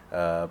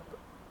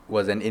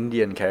 was an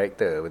Indian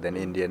character with an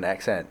Indian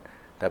accent.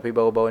 Tapi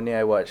baru-baru ni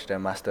I watched The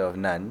Master of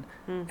None,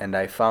 and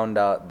I found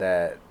out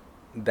that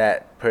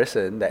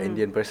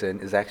Indian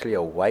person is actually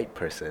a white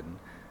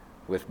person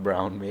with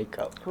brown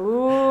makeup.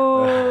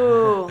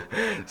 Ooh.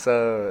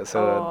 So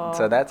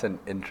that's an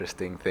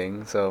interesting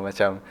thing. So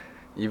macam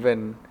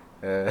even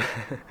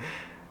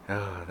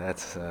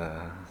that's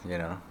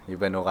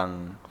even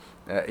orang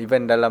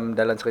even dalam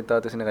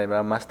cerita tu sendiri,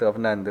 dalam Master of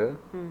None tu,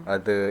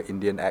 other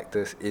Indian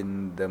actors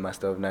in the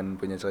Master of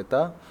None punya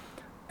cerita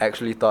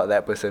actually thought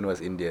that person was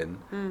Indian,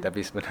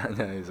 tapi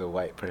sebenarnya is a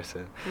white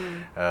person.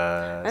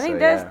 I think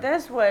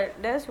that's what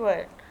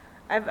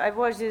I've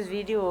watched this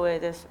video where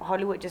this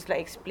Hollywood just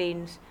like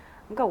explains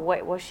bukan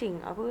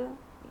whitewashing, apa,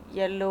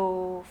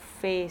 yellow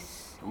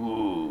face.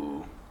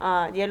 Ooh.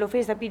 Yellow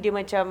face tapi dia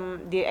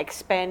macam they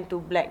expand to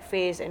black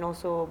face and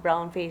also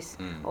brown face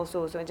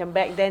also. So macam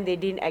back then they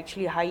didn't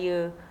actually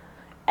hire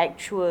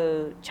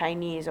actual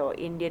Chinese or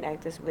Indian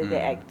actors with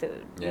their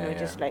actor,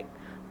 just like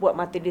buat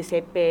mata dia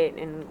sepet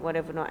and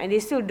whatever not. And they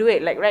still do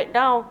it. Like right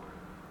now,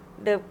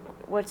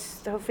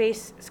 what's her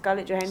face?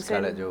 Scarlett Johansson.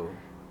 Scarlett Jo.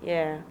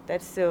 Yeah,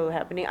 that's still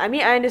happening. I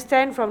mean, I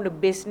understand from the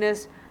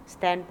business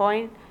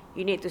standpoint,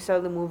 you need to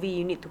sell the movie,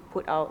 you need to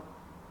put out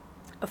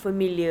a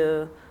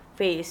familiar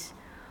face.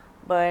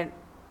 But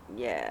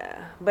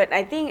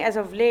I think as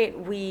of late,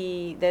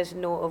 there's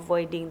no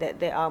avoiding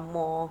that there are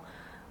more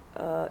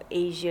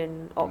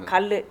Asian or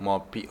coloured,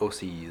 more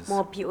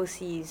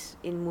POCs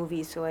in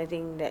movies. So I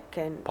think that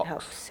can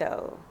help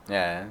sell.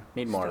 Yeah,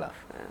 need more lah.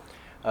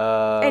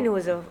 And it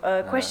was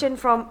a question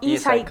from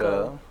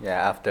E-Cycle.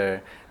 Yeah,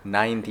 after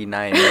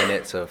 99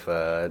 minutes of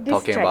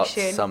talking about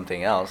Distraction.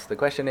 something else, the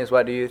question is,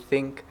 what do you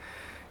think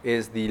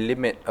is the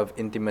limit of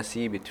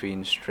intimacy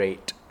between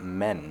straight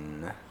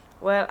men?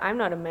 Well, I'm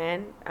not a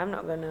man. I'm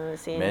not gonna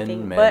say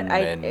anything. Men, But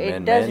men, it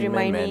men, does men,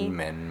 remind men, me.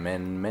 men,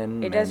 men,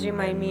 men, It does men,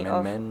 remind men, me men,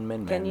 of. men,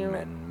 men, Can men, you?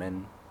 men,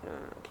 men.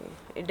 Okay.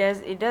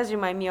 It does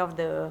remind me of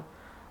the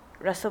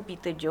Russell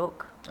Peter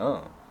joke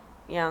Oh,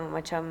 yang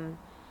macam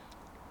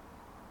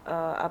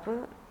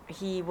apa?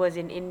 He was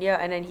in India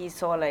and then he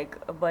saw like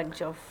a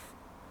bunch of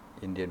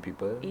Indian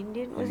people.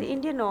 Indian, was it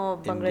Indian or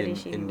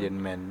Bangladeshi?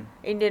 Indian men.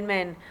 Indian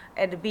men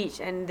at the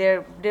beach and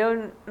they're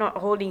not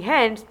holding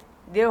hands,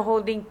 they're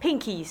holding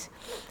pinkies.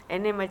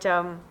 And then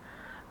macam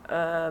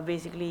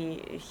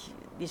basically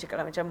dia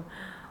cakap lah macam,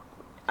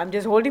 I'm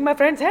just holding my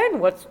friend's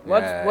hand.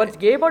 Yeah, What's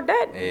gay about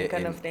that?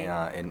 Kind in, of thing.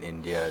 in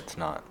India, it's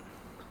not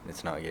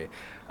gay.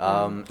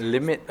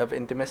 Limit of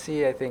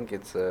intimacy, I think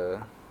it's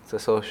a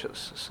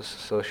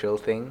social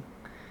thing.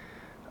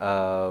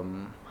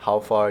 How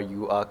far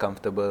you are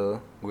comfortable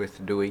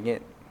with doing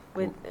it.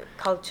 With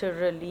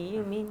culturally,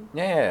 you mean?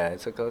 Yeah,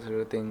 it's a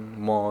cultural thing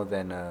more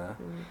than a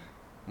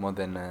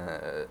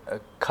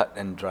cut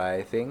and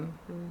dry thing.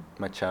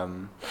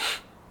 Macam,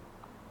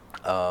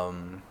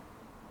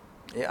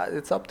 yeah,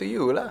 it's up to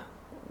you lah,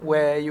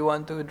 where you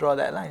want to draw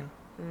that line.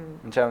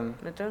 Macam,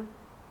 Betul?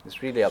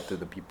 it's really up to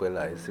the people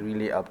lah. It's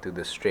really up to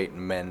the straight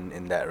men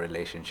in that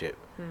relationship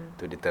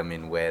to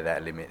determine where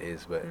that limit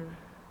is. But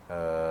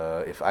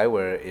if I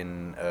were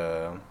in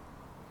a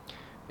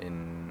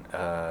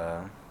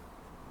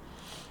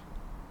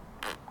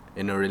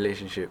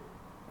relationship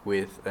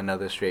with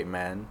another straight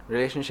man,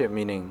 relationship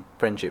meaning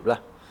friendship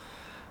lah.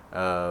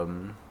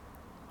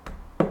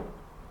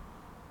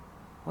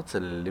 What's the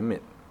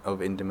limit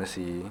of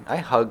intimacy? I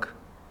hug.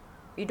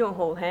 You don't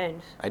hold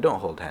hands. I don't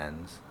hold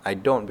hands. I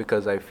don't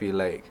because I feel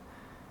like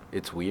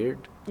it's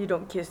weird. You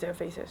don't kiss their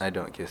faces. I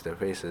don't kiss their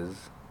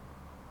faces.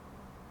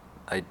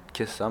 I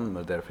kiss some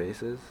of their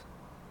faces.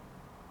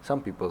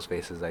 Some people's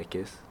faces I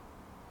kiss.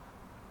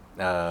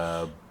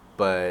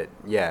 But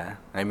yeah,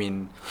 I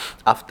mean,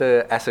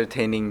 after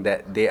ascertaining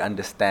that they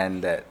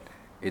understand that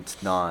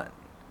it's not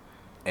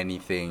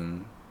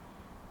anything,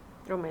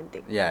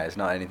 Romantic. yeah, it's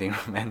not anything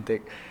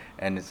romantic,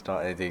 and it's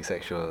not anything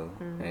sexual,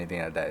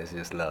 anything like that. It's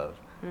just love.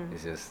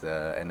 It's just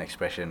an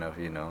expression of,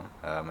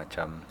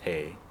 macam,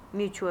 hey,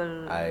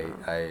 Mutual.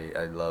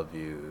 I love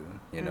you.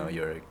 You know,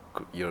 you're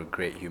a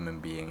great human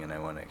being, and I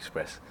want to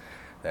express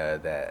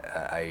that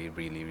I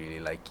really really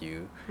like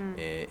you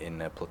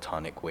in a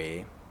platonic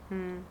way.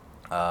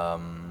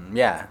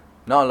 Yeah,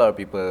 not a lot of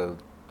people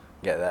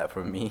get that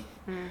from me,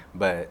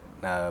 but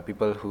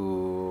people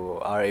who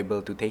are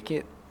able to take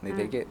it, they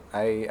take it.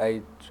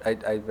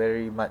 I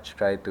very much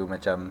try to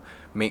macam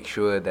make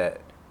sure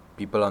that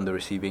people on the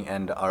receiving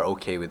end are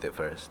okay with it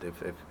first.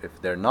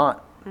 If they're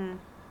not,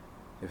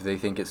 if they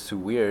think it's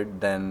too weird,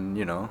 then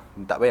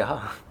tak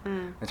payah.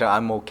 Macam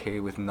I'm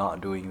okay with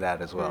not doing that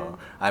as well.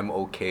 I'm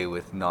okay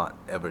with not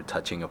ever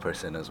touching a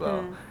person as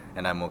well,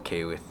 and I'm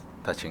okay with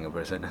touching a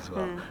person as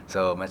well.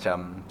 So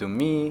macam to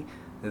me,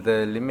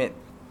 the limit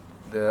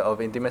of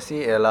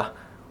intimacy ialah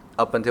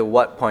up until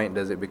what point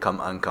does it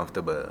become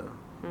uncomfortable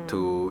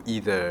to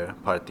either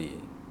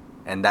party,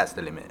 and that's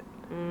the limit.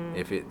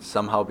 If it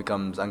somehow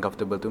becomes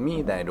uncomfortable to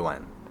me, then I don't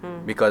want,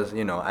 because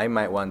I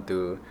might want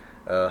to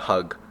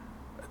hug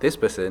this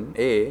person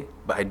A,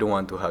 but I don't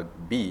want to hug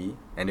B,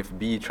 and if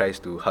B tries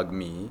to hug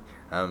me,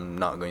 I'm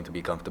not going to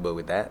be comfortable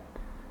with that.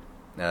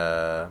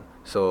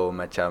 So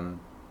macam,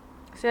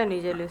 Kesian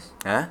dia jealous.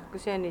 huh?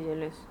 Kesian dia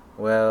jealous.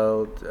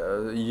 Well,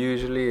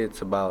 usually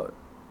it's about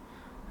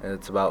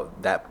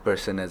that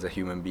person as a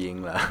human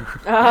being lah.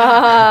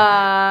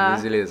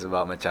 Usually it's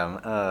about macam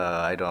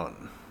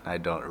I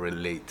don't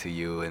relate to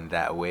you in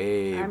that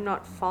way. I'm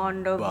not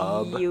fond of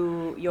Bob.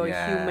 you, your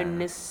Yeah,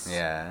 humanness.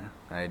 Yeah,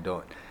 I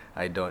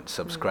don't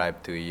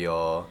subscribe to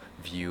your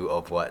view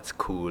of what's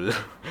cool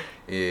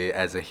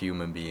as a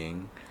human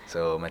being.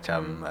 So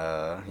macam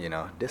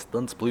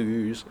distance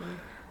please.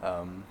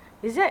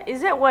 Is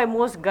that why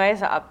most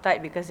guys are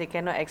uptight, because they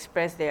cannot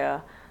express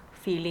their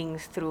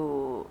feelings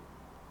through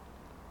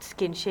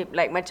skinship?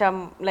 Like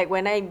macam, like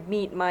when I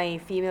meet my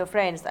female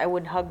friends, I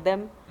would hug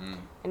them.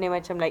 And then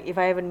macam like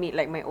if I haven't meet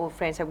like my old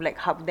friends, I would like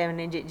hug them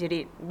and then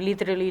jerit,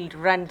 literally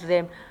run to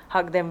them,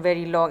 hug them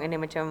very long, and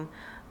then macam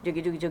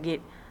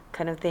joget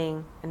kind of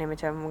thing. And then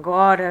macam,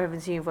 God, I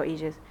haven't seen you for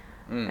ages.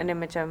 And then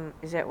macam,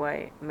 is that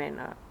why men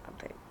are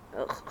uptight?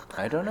 Ugh.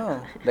 I don't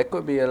know. There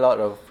could be a lot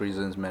of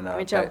reasons men are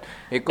Macam, uptight.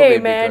 It could hey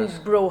be man, because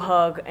bro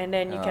hug, and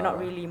then you cannot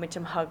really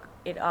macam hug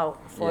it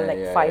out for Yeah, like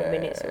yeah, 5 yeah,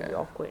 minutes. yeah, It'll be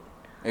yeah. awkward.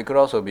 it could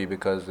also be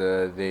because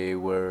they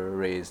were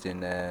raised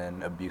in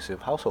an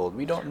abusive household.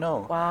 We don't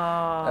know.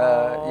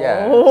 Wow.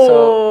 Yeah.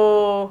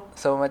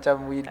 So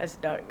macam That's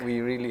dark. we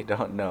really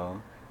don't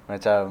know.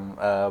 Macam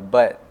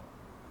but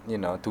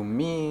to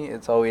me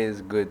it's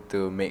always good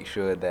to make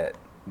sure that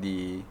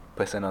the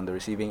person on the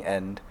receiving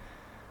end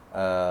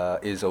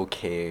is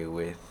okay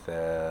with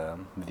the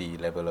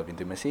level of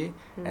intimacy,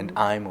 and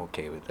I'm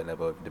okay with the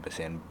level of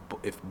intimacy. And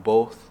if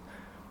both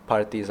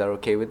parties are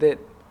okay with it,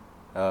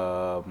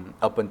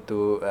 up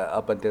until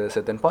a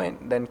certain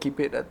point, then keep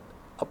it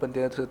up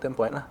until a certain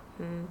point lah.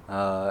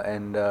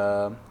 And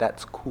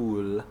that's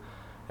cool,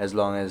 as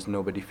long as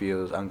nobody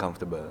feels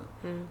uncomfortable.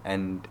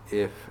 And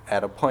if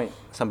at a point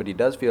somebody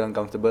does feel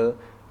uncomfortable,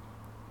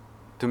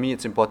 to me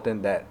it's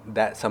important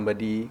that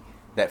somebody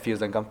that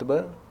feels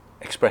uncomfortable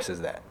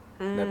expresses that.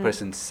 That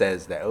person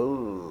says that,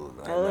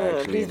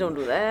 Please don't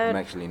do that. I'm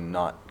actually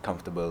not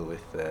comfortable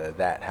with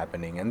that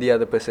happening, and the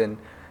other person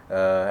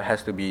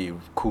has to be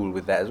cool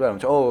with that as well. I'm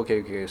like,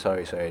 okay,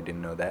 sorry, I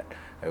didn't know that.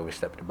 I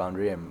overstepped the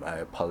boundary, and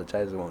I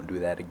apologize. I won't do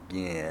that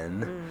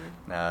again.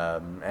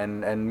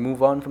 And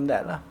move on from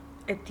that lah.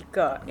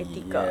 Etika.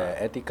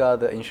 Yeah,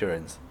 Etika, the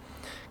insurance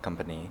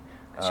company.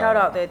 Shout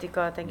out to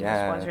Etika. Thank you for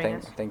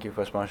sponsoring us. Thank you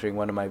for sponsoring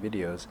one of my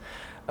videos.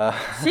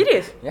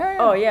 Serious?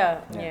 Yeah. Oh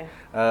yeah.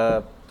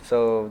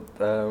 So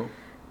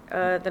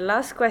the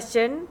last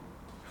question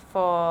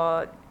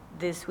for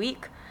this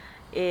week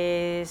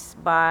is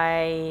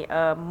by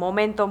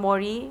Momento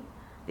Mori.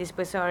 This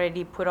person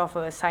already put off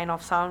a sign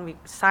off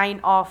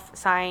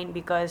sign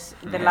because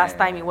the last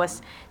time it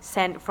was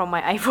sent from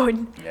my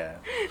iPhone. Yeah.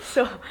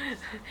 So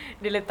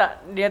dia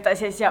tak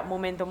siap-siap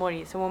Momento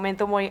Mori. So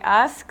Momento Mori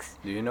asks,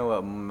 do you know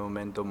what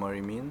Memento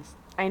Mori means?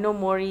 I know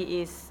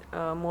Mori is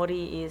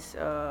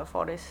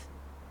forest.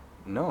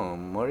 No,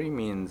 Mori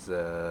means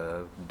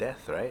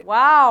death, right?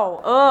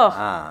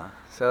 Wow.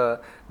 So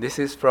this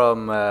is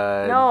from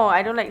No,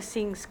 I don't like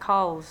seeing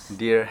skulls.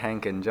 Dear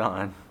Hank and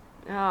John.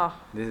 Oh.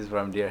 This is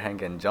from Dear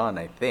Hank and John,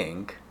 I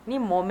think. Ni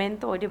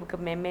momento, dia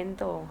bukan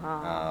memento.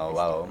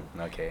 Wow.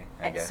 Okay,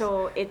 I guess.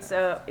 So it's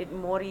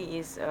Mori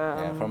is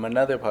Yeah, from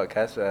another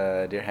podcast,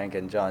 Dear Hank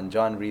and John.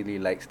 John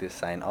really likes this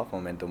sign off,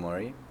 Memento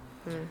Mori.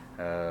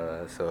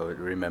 So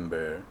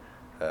remember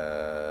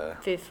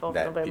 5th of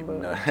that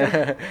November.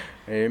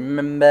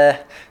 remember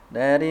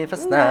that it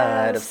was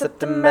night of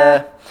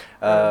September.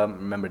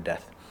 Remember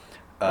death.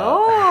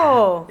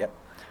 Yep.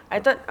 I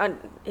thought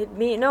it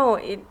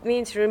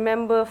means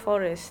remember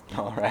forest.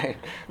 All right.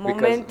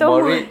 Memento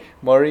Because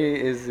Mori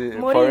is Mori is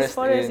forest,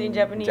 forest in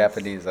Japanese.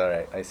 Japanese. All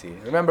right, I see.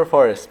 Remember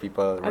forest,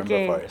 people.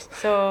 Remember forest.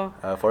 So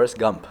Forrest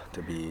Gump,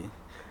 to be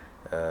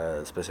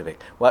specific.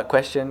 What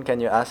question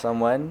can you ask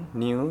someone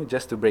new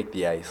just to break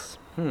the ice?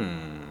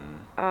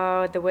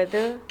 the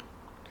weather.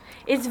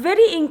 It's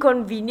very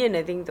inconvenient,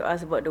 I think, to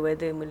ask about the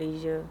weather in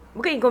Malaysia.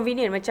 Bukan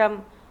inconvenient,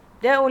 macam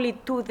there are only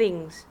two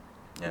things.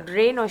 Yeah.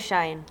 Rain or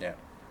shine. Yeah.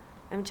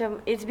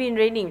 Macam it's been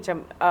raining,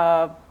 macam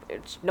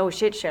it's no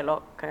shit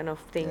Sherlock kind of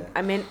thing. Yeah.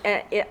 I mean,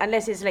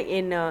 unless it's like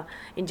in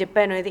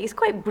Japan or anything, it's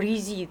quite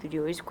breezy today.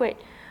 It's quite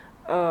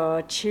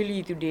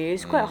chilly today.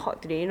 It's quite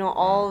hot today. You know,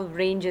 all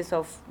ranges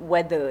of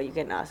weather you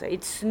can ask.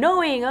 It's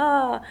snowing.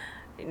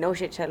 No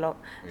shit Sherlock.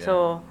 Yeah.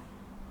 So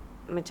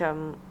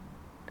macam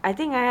I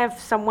think I have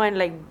someone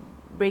like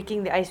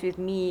breaking the ice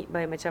with me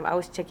by macam I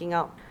was checking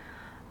out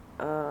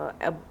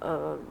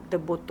the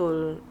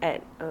bottle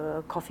at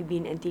Coffee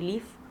Bean and Tea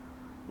Leaf,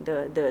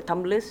 the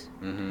tumblers.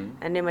 And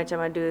then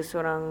macam ada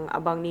seorang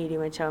abang ni, dia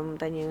macam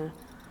tanya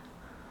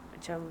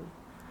macam,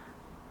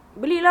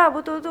 belilah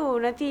botol tu,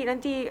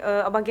 nanti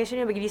abang cashier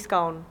ni bagi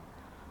discount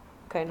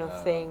kind of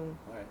thing.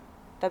 Alright.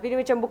 Tapi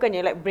dia macam bukannya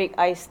like break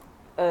ice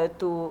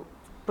to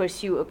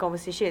pursue a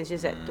conversation. It's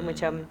just that tu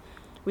macam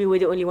we were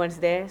the only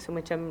ones there, so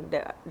macam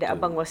that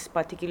abang was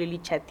particularly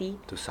chatty.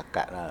 Tu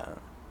sakat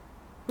lah.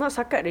 Not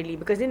sakat really,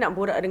 because dia nak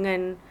borak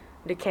dengan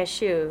the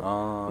cashier.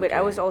 But I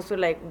was also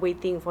like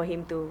waiting for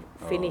him to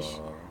finish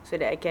so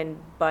that I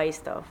can buy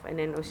stuff. And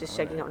then I was just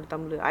checking out the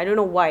tumbler. I don't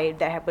know why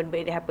that happened,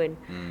 but it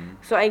happened.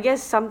 So I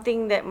guess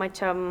something that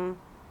macam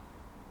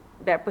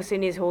that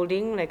person is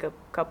holding, like a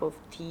cup of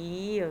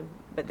tea,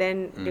 but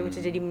then dia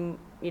macam jadi,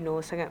 you know,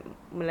 sangat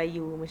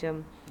Melayu,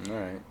 macam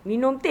Alright.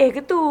 minum teh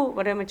ke tu,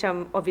 padahal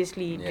macam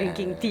obviously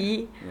drinking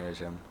tea. Yeah,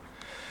 macam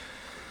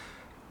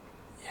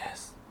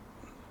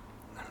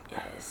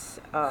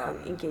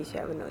In case you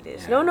haven't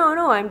noticed. No,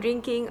 I'm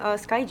drinking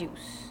sky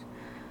juice.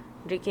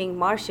 Drinking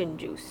Martian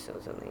juice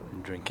or something.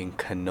 drinking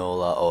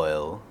canola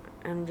oil.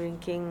 I'm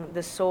drinking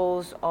the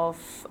souls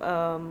of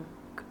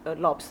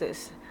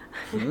lobsters.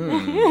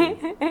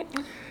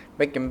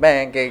 Making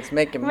pancakes,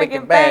 making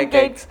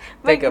pancakes.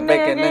 Take a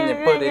bacon and you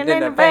put it in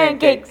the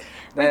pancakes.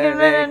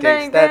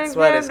 Pancakes, that's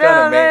what it's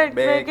gonna make.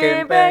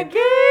 Bacon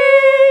pancakes.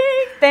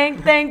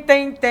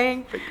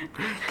 Tang.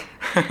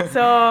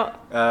 So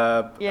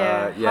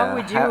how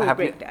would you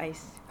break the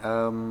ice?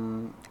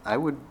 I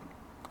would.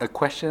 A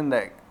question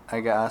that I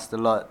get asked a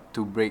lot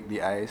to break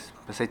the ice.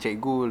 Pasal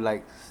cikgu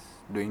likes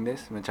doing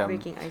this, macam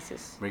Breaking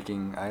ices.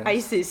 breaking ice.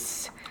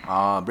 ISIS.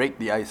 Break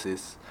the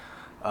ices.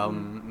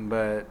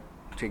 But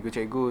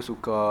cikgu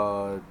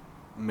suka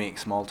make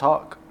small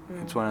talk.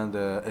 It's one of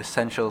the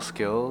essential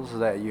skills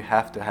that you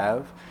have to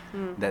have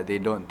that they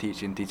don't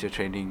teach in teacher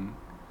training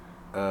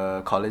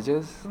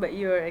colleges. But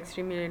you're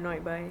extremely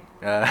annoyed by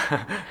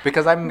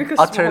Because I'm Because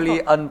small utterly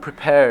talk.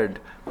 unprepared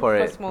for For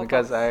it. small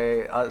Because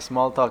talks.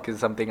 small talk is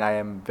something I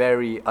am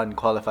very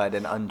unqualified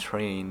and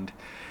untrained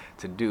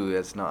to do.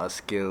 It's not a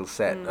skill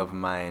set of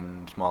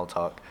mine, small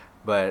talk.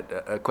 But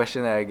a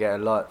question that I get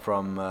a lot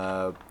from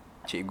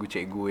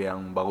cikgu-cikgu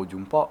yang baru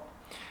jumpa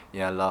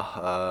ialah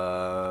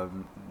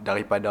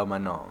daripada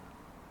mana,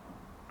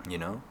 you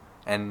know,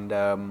 and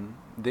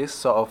this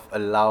sort of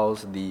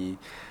allows the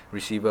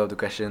receiver of the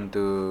question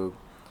to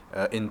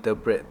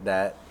interpret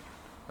that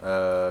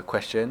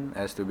question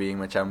as to being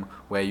macam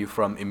where you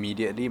from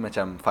immediately,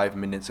 macam 5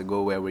 minutes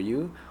ago where were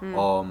you,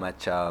 or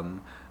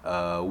macam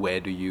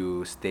where do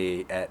you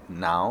stay at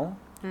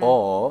now,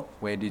 or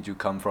where did you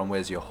come from,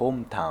 where's your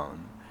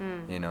hometown,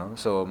 you know.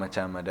 So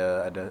macam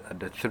ada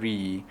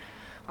three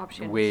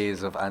Options.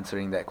 ways of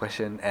answering that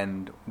question,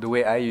 and the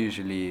way I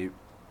usually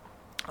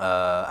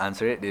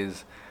answer it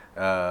is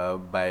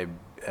by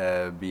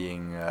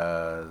being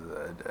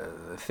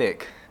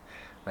thick,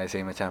 by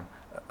saying macam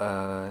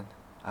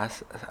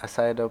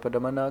saya daripada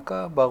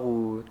manakah,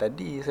 baru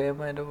tadi saya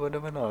main daripada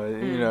mana,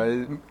 you know,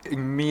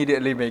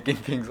 immediately making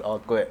things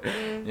awkward,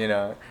 you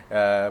know.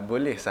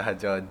 Boleh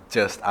sahaja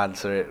just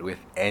answer it with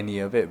any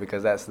of it,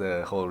 because that's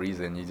the whole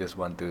reason. You just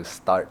want to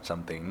start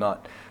something,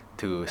 not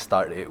to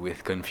start it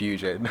with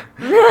confusion.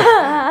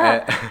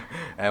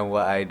 And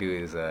what I do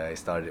is I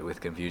start it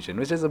with confusion,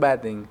 which is a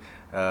bad thing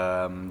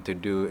to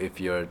do if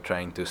you're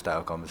trying to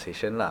start a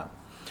conversation lah.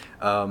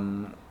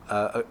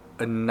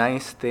 A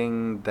nice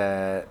thing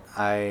that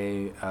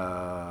I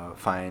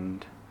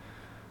find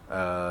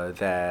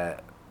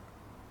that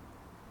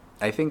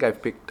I think I've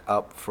picked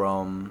up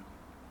from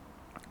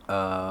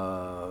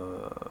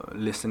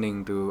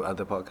listening to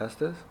other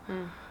podcasters.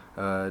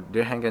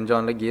 Dear Hank and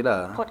John lagi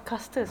lah.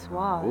 Podcasters,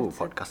 wow. Oh, that's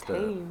podcaster.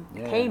 A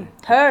tame. Yeah.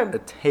 Term. A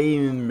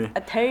tame.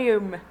 A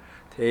term.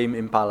 Tame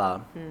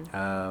Impala.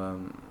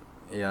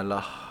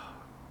 Ialah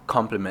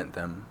compliment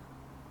them.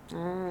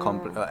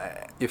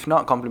 If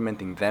not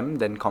complimenting them,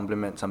 then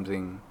compliment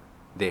something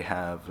they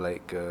have,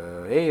 like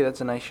hey, that's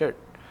a nice shirt.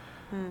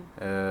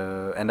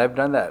 And I've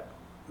done that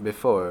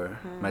before.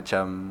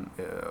 Macam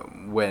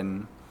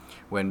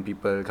when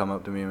people come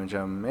up to me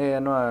macam, hey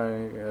Anwar,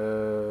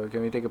 can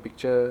we take a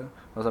picture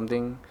or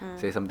something,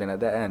 say something like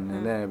that,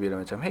 and then I'll be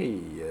like macam, hey,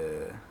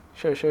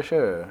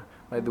 sure,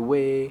 by the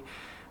way,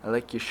 I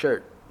like your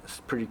shirt,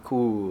 it's pretty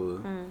cool.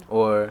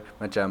 Or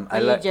macam I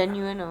Are you like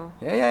genuine or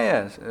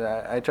yeah.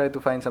 I try to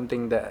find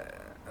something that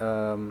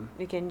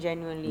you can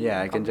genuinely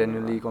I can compliment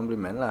genuinely on?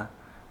 compliment lah.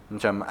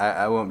 Macam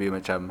I won't be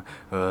macam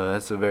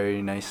that's a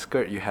very nice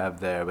skirt you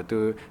have there, but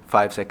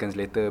 5 seconds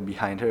later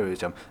behind her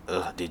macam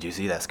did you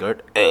see that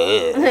skirt?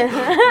 You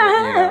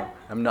know,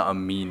 I'm not a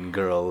mean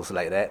girls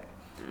like that.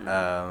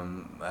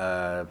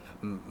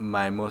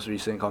 My most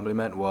recent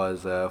compliment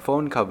was a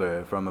phone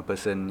cover from a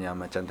person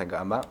yang macam tangga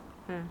ambak.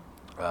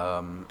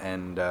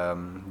 And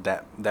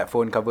that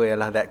phone cover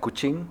ialah that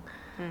kucing.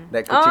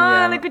 That kucing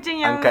yang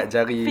yang angkat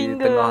jari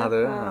finger. tengah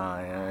tu.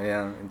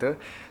 Yang itu.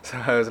 So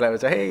I was like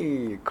macam,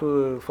 hey,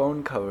 cool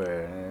phone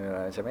cover.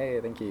 Macam,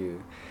 hey, thank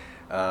you.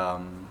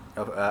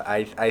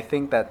 I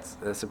think that's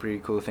a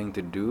pretty cool thing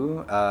to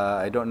do.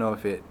 I don't know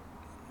if it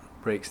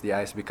breaks the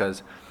ice,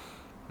 because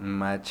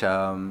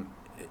macam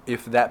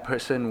if that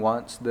person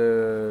wants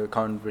the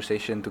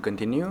conversation to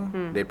continue,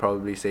 they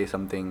probably say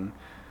something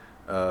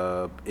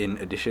in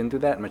addition to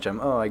that,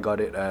 macam, I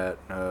got it at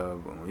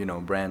you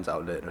know, Brands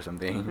outlet or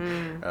something.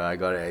 I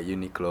got it at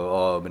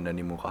Uniqlo, benda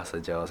ni murah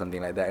saja, or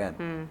something like that kan.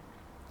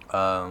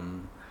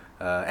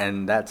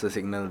 And that's a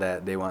signal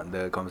that they want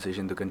the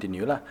conversation to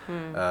continue lah.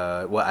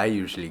 What I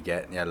usually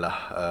get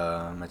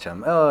ialah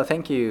macam,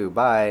 thank you,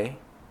 bye.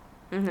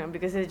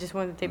 Because they just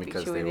want to take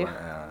Because picture they with you.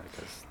 want,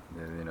 because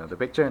you know, the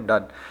picture and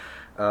done.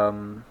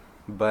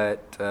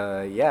 But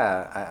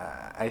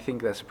I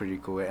think that's pretty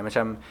cool. And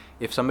macam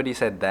if somebody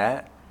said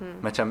that,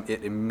 macam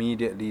it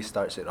immediately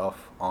starts it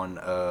off on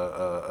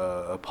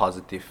a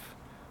positive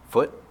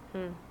foot.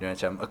 You know,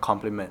 macam a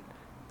compliment.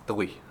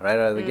 Right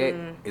out of the gate,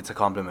 it's a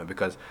compliment,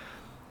 because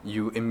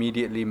you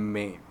immediately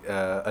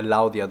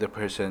allow the other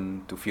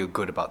person to feel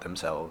good about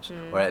themselves,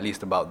 or at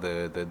least about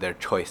their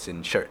choice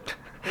in shirt.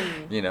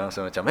 You know,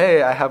 so macam,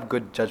 hey, I have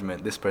good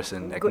judgment. This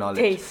person Good acknowledged.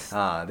 taste.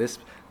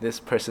 This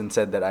person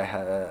said that I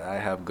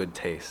have good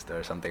taste,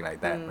 or something like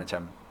that.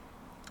 Macam,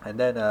 and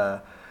then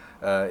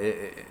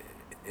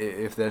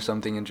if there's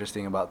something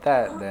interesting about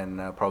that, then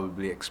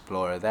probably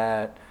explore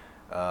that.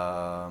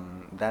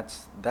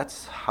 That's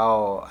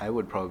how I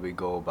would probably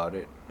go about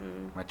it.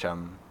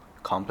 Macam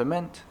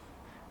compliment,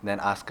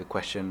 then ask a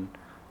question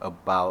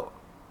about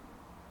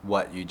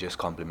what you just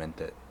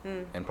complimented,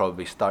 and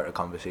probably start a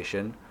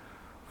conversation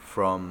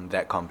from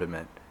that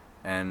compliment.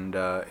 And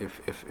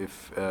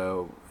if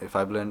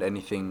I've learned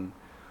anything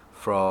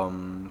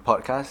from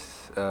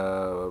podcasts,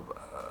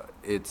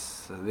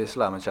 it's this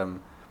lah, macam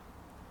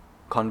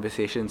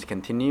conversations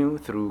continue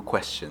through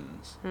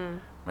questions.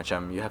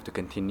 Macam you have to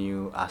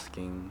continue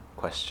asking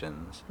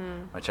questions.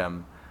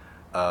 Macam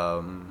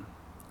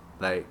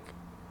like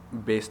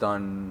based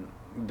on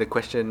the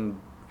question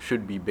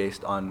should be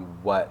based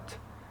on what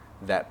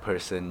that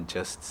person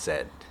just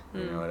said.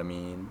 You know what I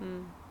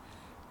mean?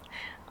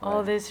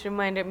 All Right. this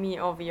reminded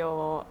me of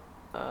your.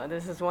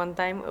 This is one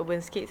time Urban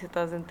Skate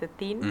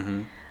 2013.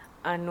 Mm-hmm.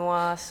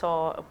 Anwar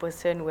saw a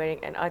person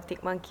wearing an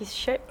Arctic Monkeys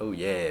shirt. Oh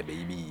yeah,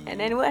 baby. And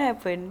then what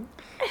happened?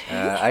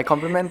 I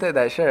complimented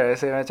that shirt. I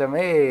said macam,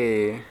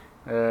 hey,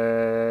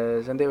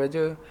 cantik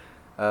baju.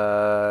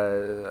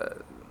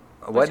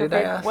 What did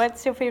I ask?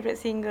 What's your favorite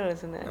single or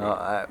something like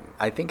that?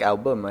 I think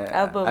album.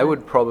 Album, I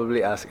would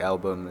probably ask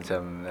album.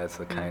 Macam that's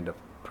the kind of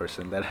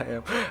person that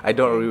I am. I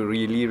don't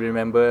really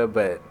remember,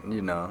 but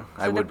you know,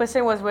 I So the would.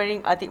 person was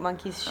wearing Arctic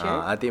Monkeys shirt.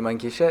 Arctic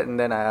Monkey shirt, and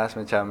then I asked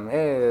macam,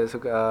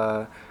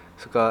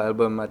 suka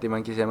album Arctic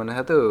Monkeys yang mana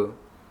satu?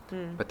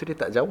 Lepas tu dia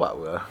tak jawab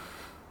ke?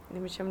 Dia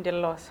macam dia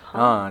lost.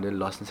 Dia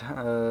lost macam,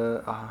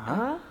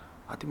 Huh?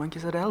 Arctic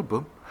Monkeys ada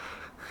album?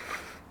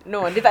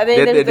 No, dia tak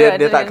tanya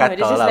Dia tak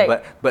kata lah,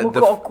 but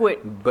muka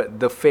awkward. but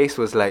the face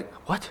was like,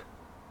 what?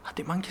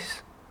 Arctic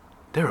Monkeys?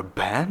 They're a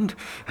band?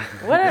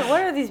 What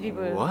are these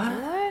people?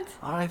 What?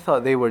 I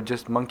thought they were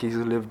just monkeys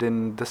who lived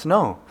in the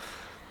snow.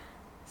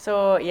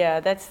 So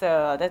yeah, that's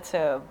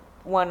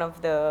one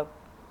of the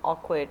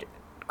awkward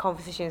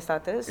conversation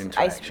starters,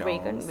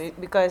 icebreaker, Interactions.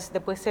 because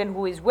the person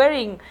who is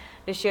wearing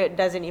the shirt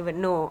doesn't even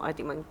know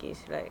Arctic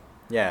Monkeys. Like,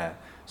 Yeah.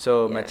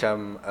 So Yeah.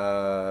 macam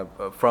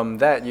from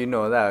that you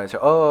know that macam,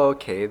 oh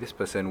okay, this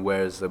person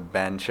wears a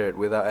band shirt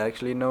without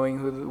actually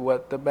knowing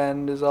what the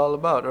band is all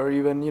about, or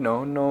even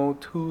know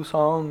 2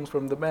 songs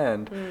from the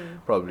band.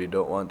 Probably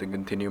don't want to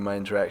continue my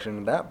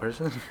interaction with that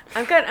person.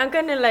 I'm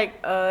kind of like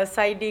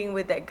siding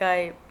with that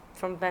guy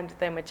from time to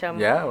time. Macam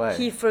Yeah, why?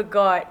 he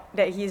forgot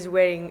that he's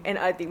wearing an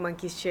Arctic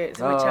Monkeys shirt.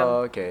 So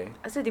macam, Okay.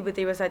 asal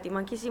tiba-tiba Arctic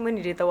Monkeys ni,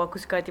 mana dia tahu aku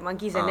suka Arctic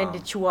Monkeys, and then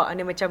dia cuak,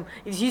 and then macam,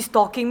 is he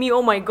stalking me?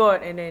 Oh my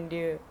god. And then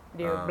dia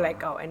black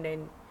out, and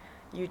then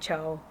you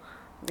chow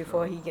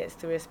before he gets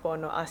to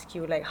respond or ask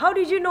you like, how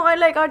did you know I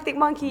like Arctic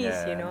Monkeys?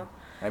 Yeah. You know,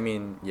 I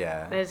mean,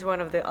 yeah. that's one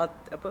of the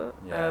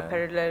Yeah.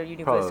 parallel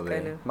universe Probably.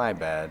 kind of. My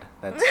bad.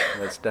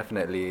 That's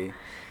definitely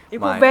You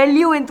put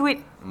value into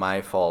it.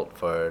 my fault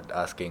for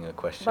asking a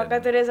question. But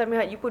kata Reza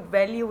Minhat, you put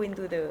value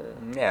into the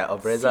Yeah,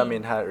 of Reza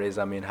scene. Minhat,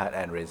 Reza Minhat,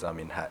 and Reza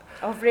Minhat.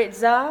 Of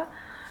Reza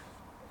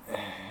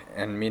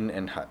And Min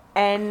and Hat.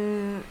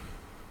 and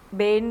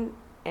Ben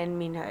and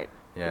Minhat.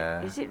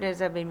 Yeah. Is it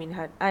Reza Ben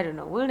Minhat? I don't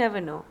know. We'll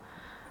never know.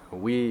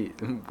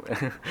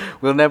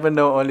 We'll never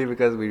know only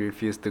because we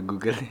refuse to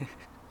Google it.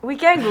 We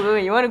can Google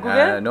it. You want to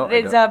Google? No,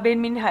 I Reza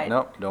Ben Minhat.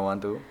 No, don't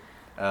want to.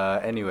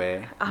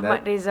 Anyway,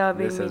 Ahmad Reza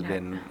bin this has Minhat.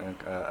 been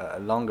a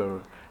longer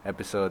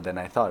episode than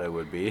I thought it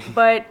would be.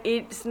 But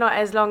it's not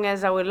as long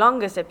as our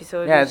longest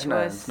episode. Yeah, which it's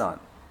was- not.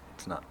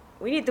 It's not.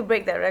 We need to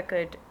break that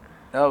record.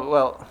 Oh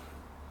well,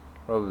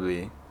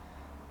 probably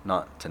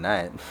not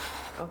tonight.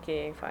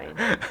 Okay, fine.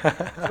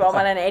 Sebab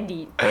malah nak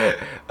edit.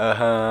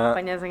 Uh-huh.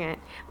 Panjang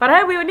sangat.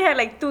 Padahal we only had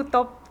like two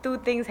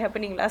things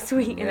happening last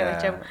week. And then Yeah.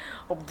 macam,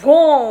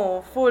 boom,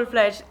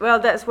 full-fledged.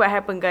 Well, that's what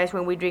happened, guys,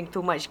 when we drink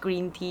too much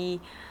green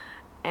tea.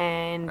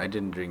 And I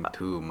didn't drink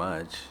too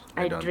much.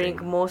 I don't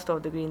drink think. most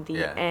of the green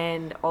tea. Yeah.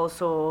 And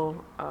also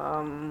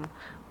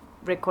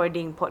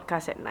recording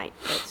podcast at night.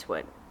 That's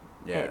what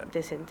Yeah.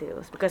 this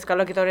entails. Because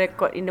kalau kita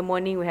record in the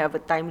morning, we have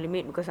a time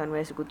limit because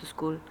Anwar has to go to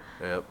school.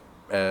 Yep.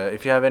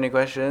 If you have any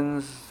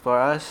questions for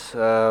us,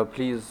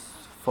 please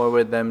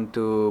forward them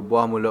to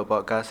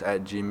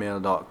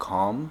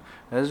buahmulutpodcast@gmail.com.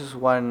 There's just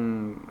one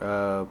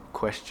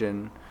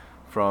question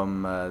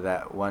from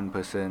that one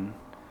person.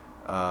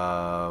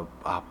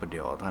 Apa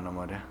dia orang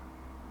nama dia?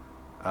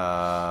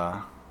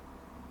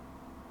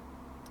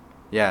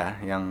 Yeah,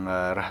 yang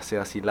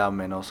rahsia silam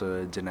and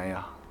also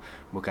jenayah.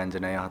 Bukan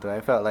jenayah tu.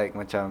 I felt like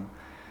macam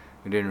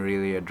we didn't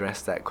really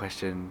address that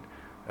question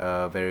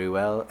very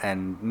well,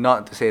 and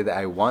not to say that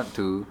I want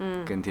to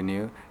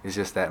continue. It's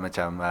just that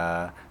macam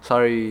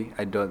sorry,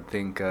 I don't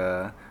think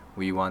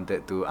we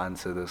wanted to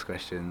answer those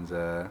questions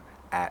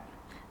at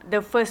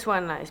The first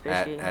one lah,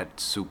 especially. at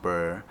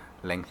super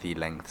lengthy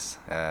lengths.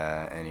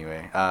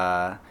 Anyway,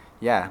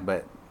 yeah,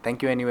 but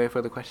thank you anyway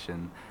for the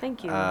question.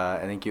 Thank you.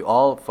 And thank you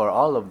all for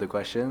all of the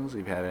questions.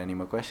 If you have any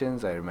more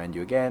questions, I remind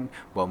you again,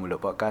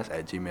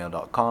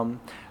 buahmulutpodcast@gmail.com.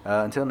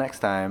 Until next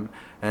time,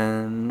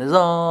 and as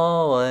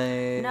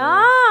always.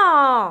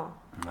 No!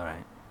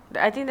 Alright.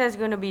 I think that's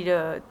gonna be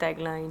the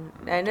tagline.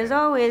 And as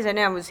Okay. always, and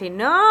then I would say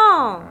no.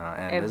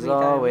 And as every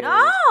time. always.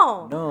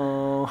 No.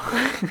 No.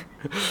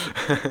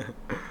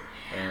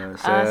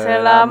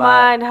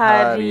 Selamat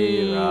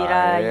Hari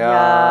Raya.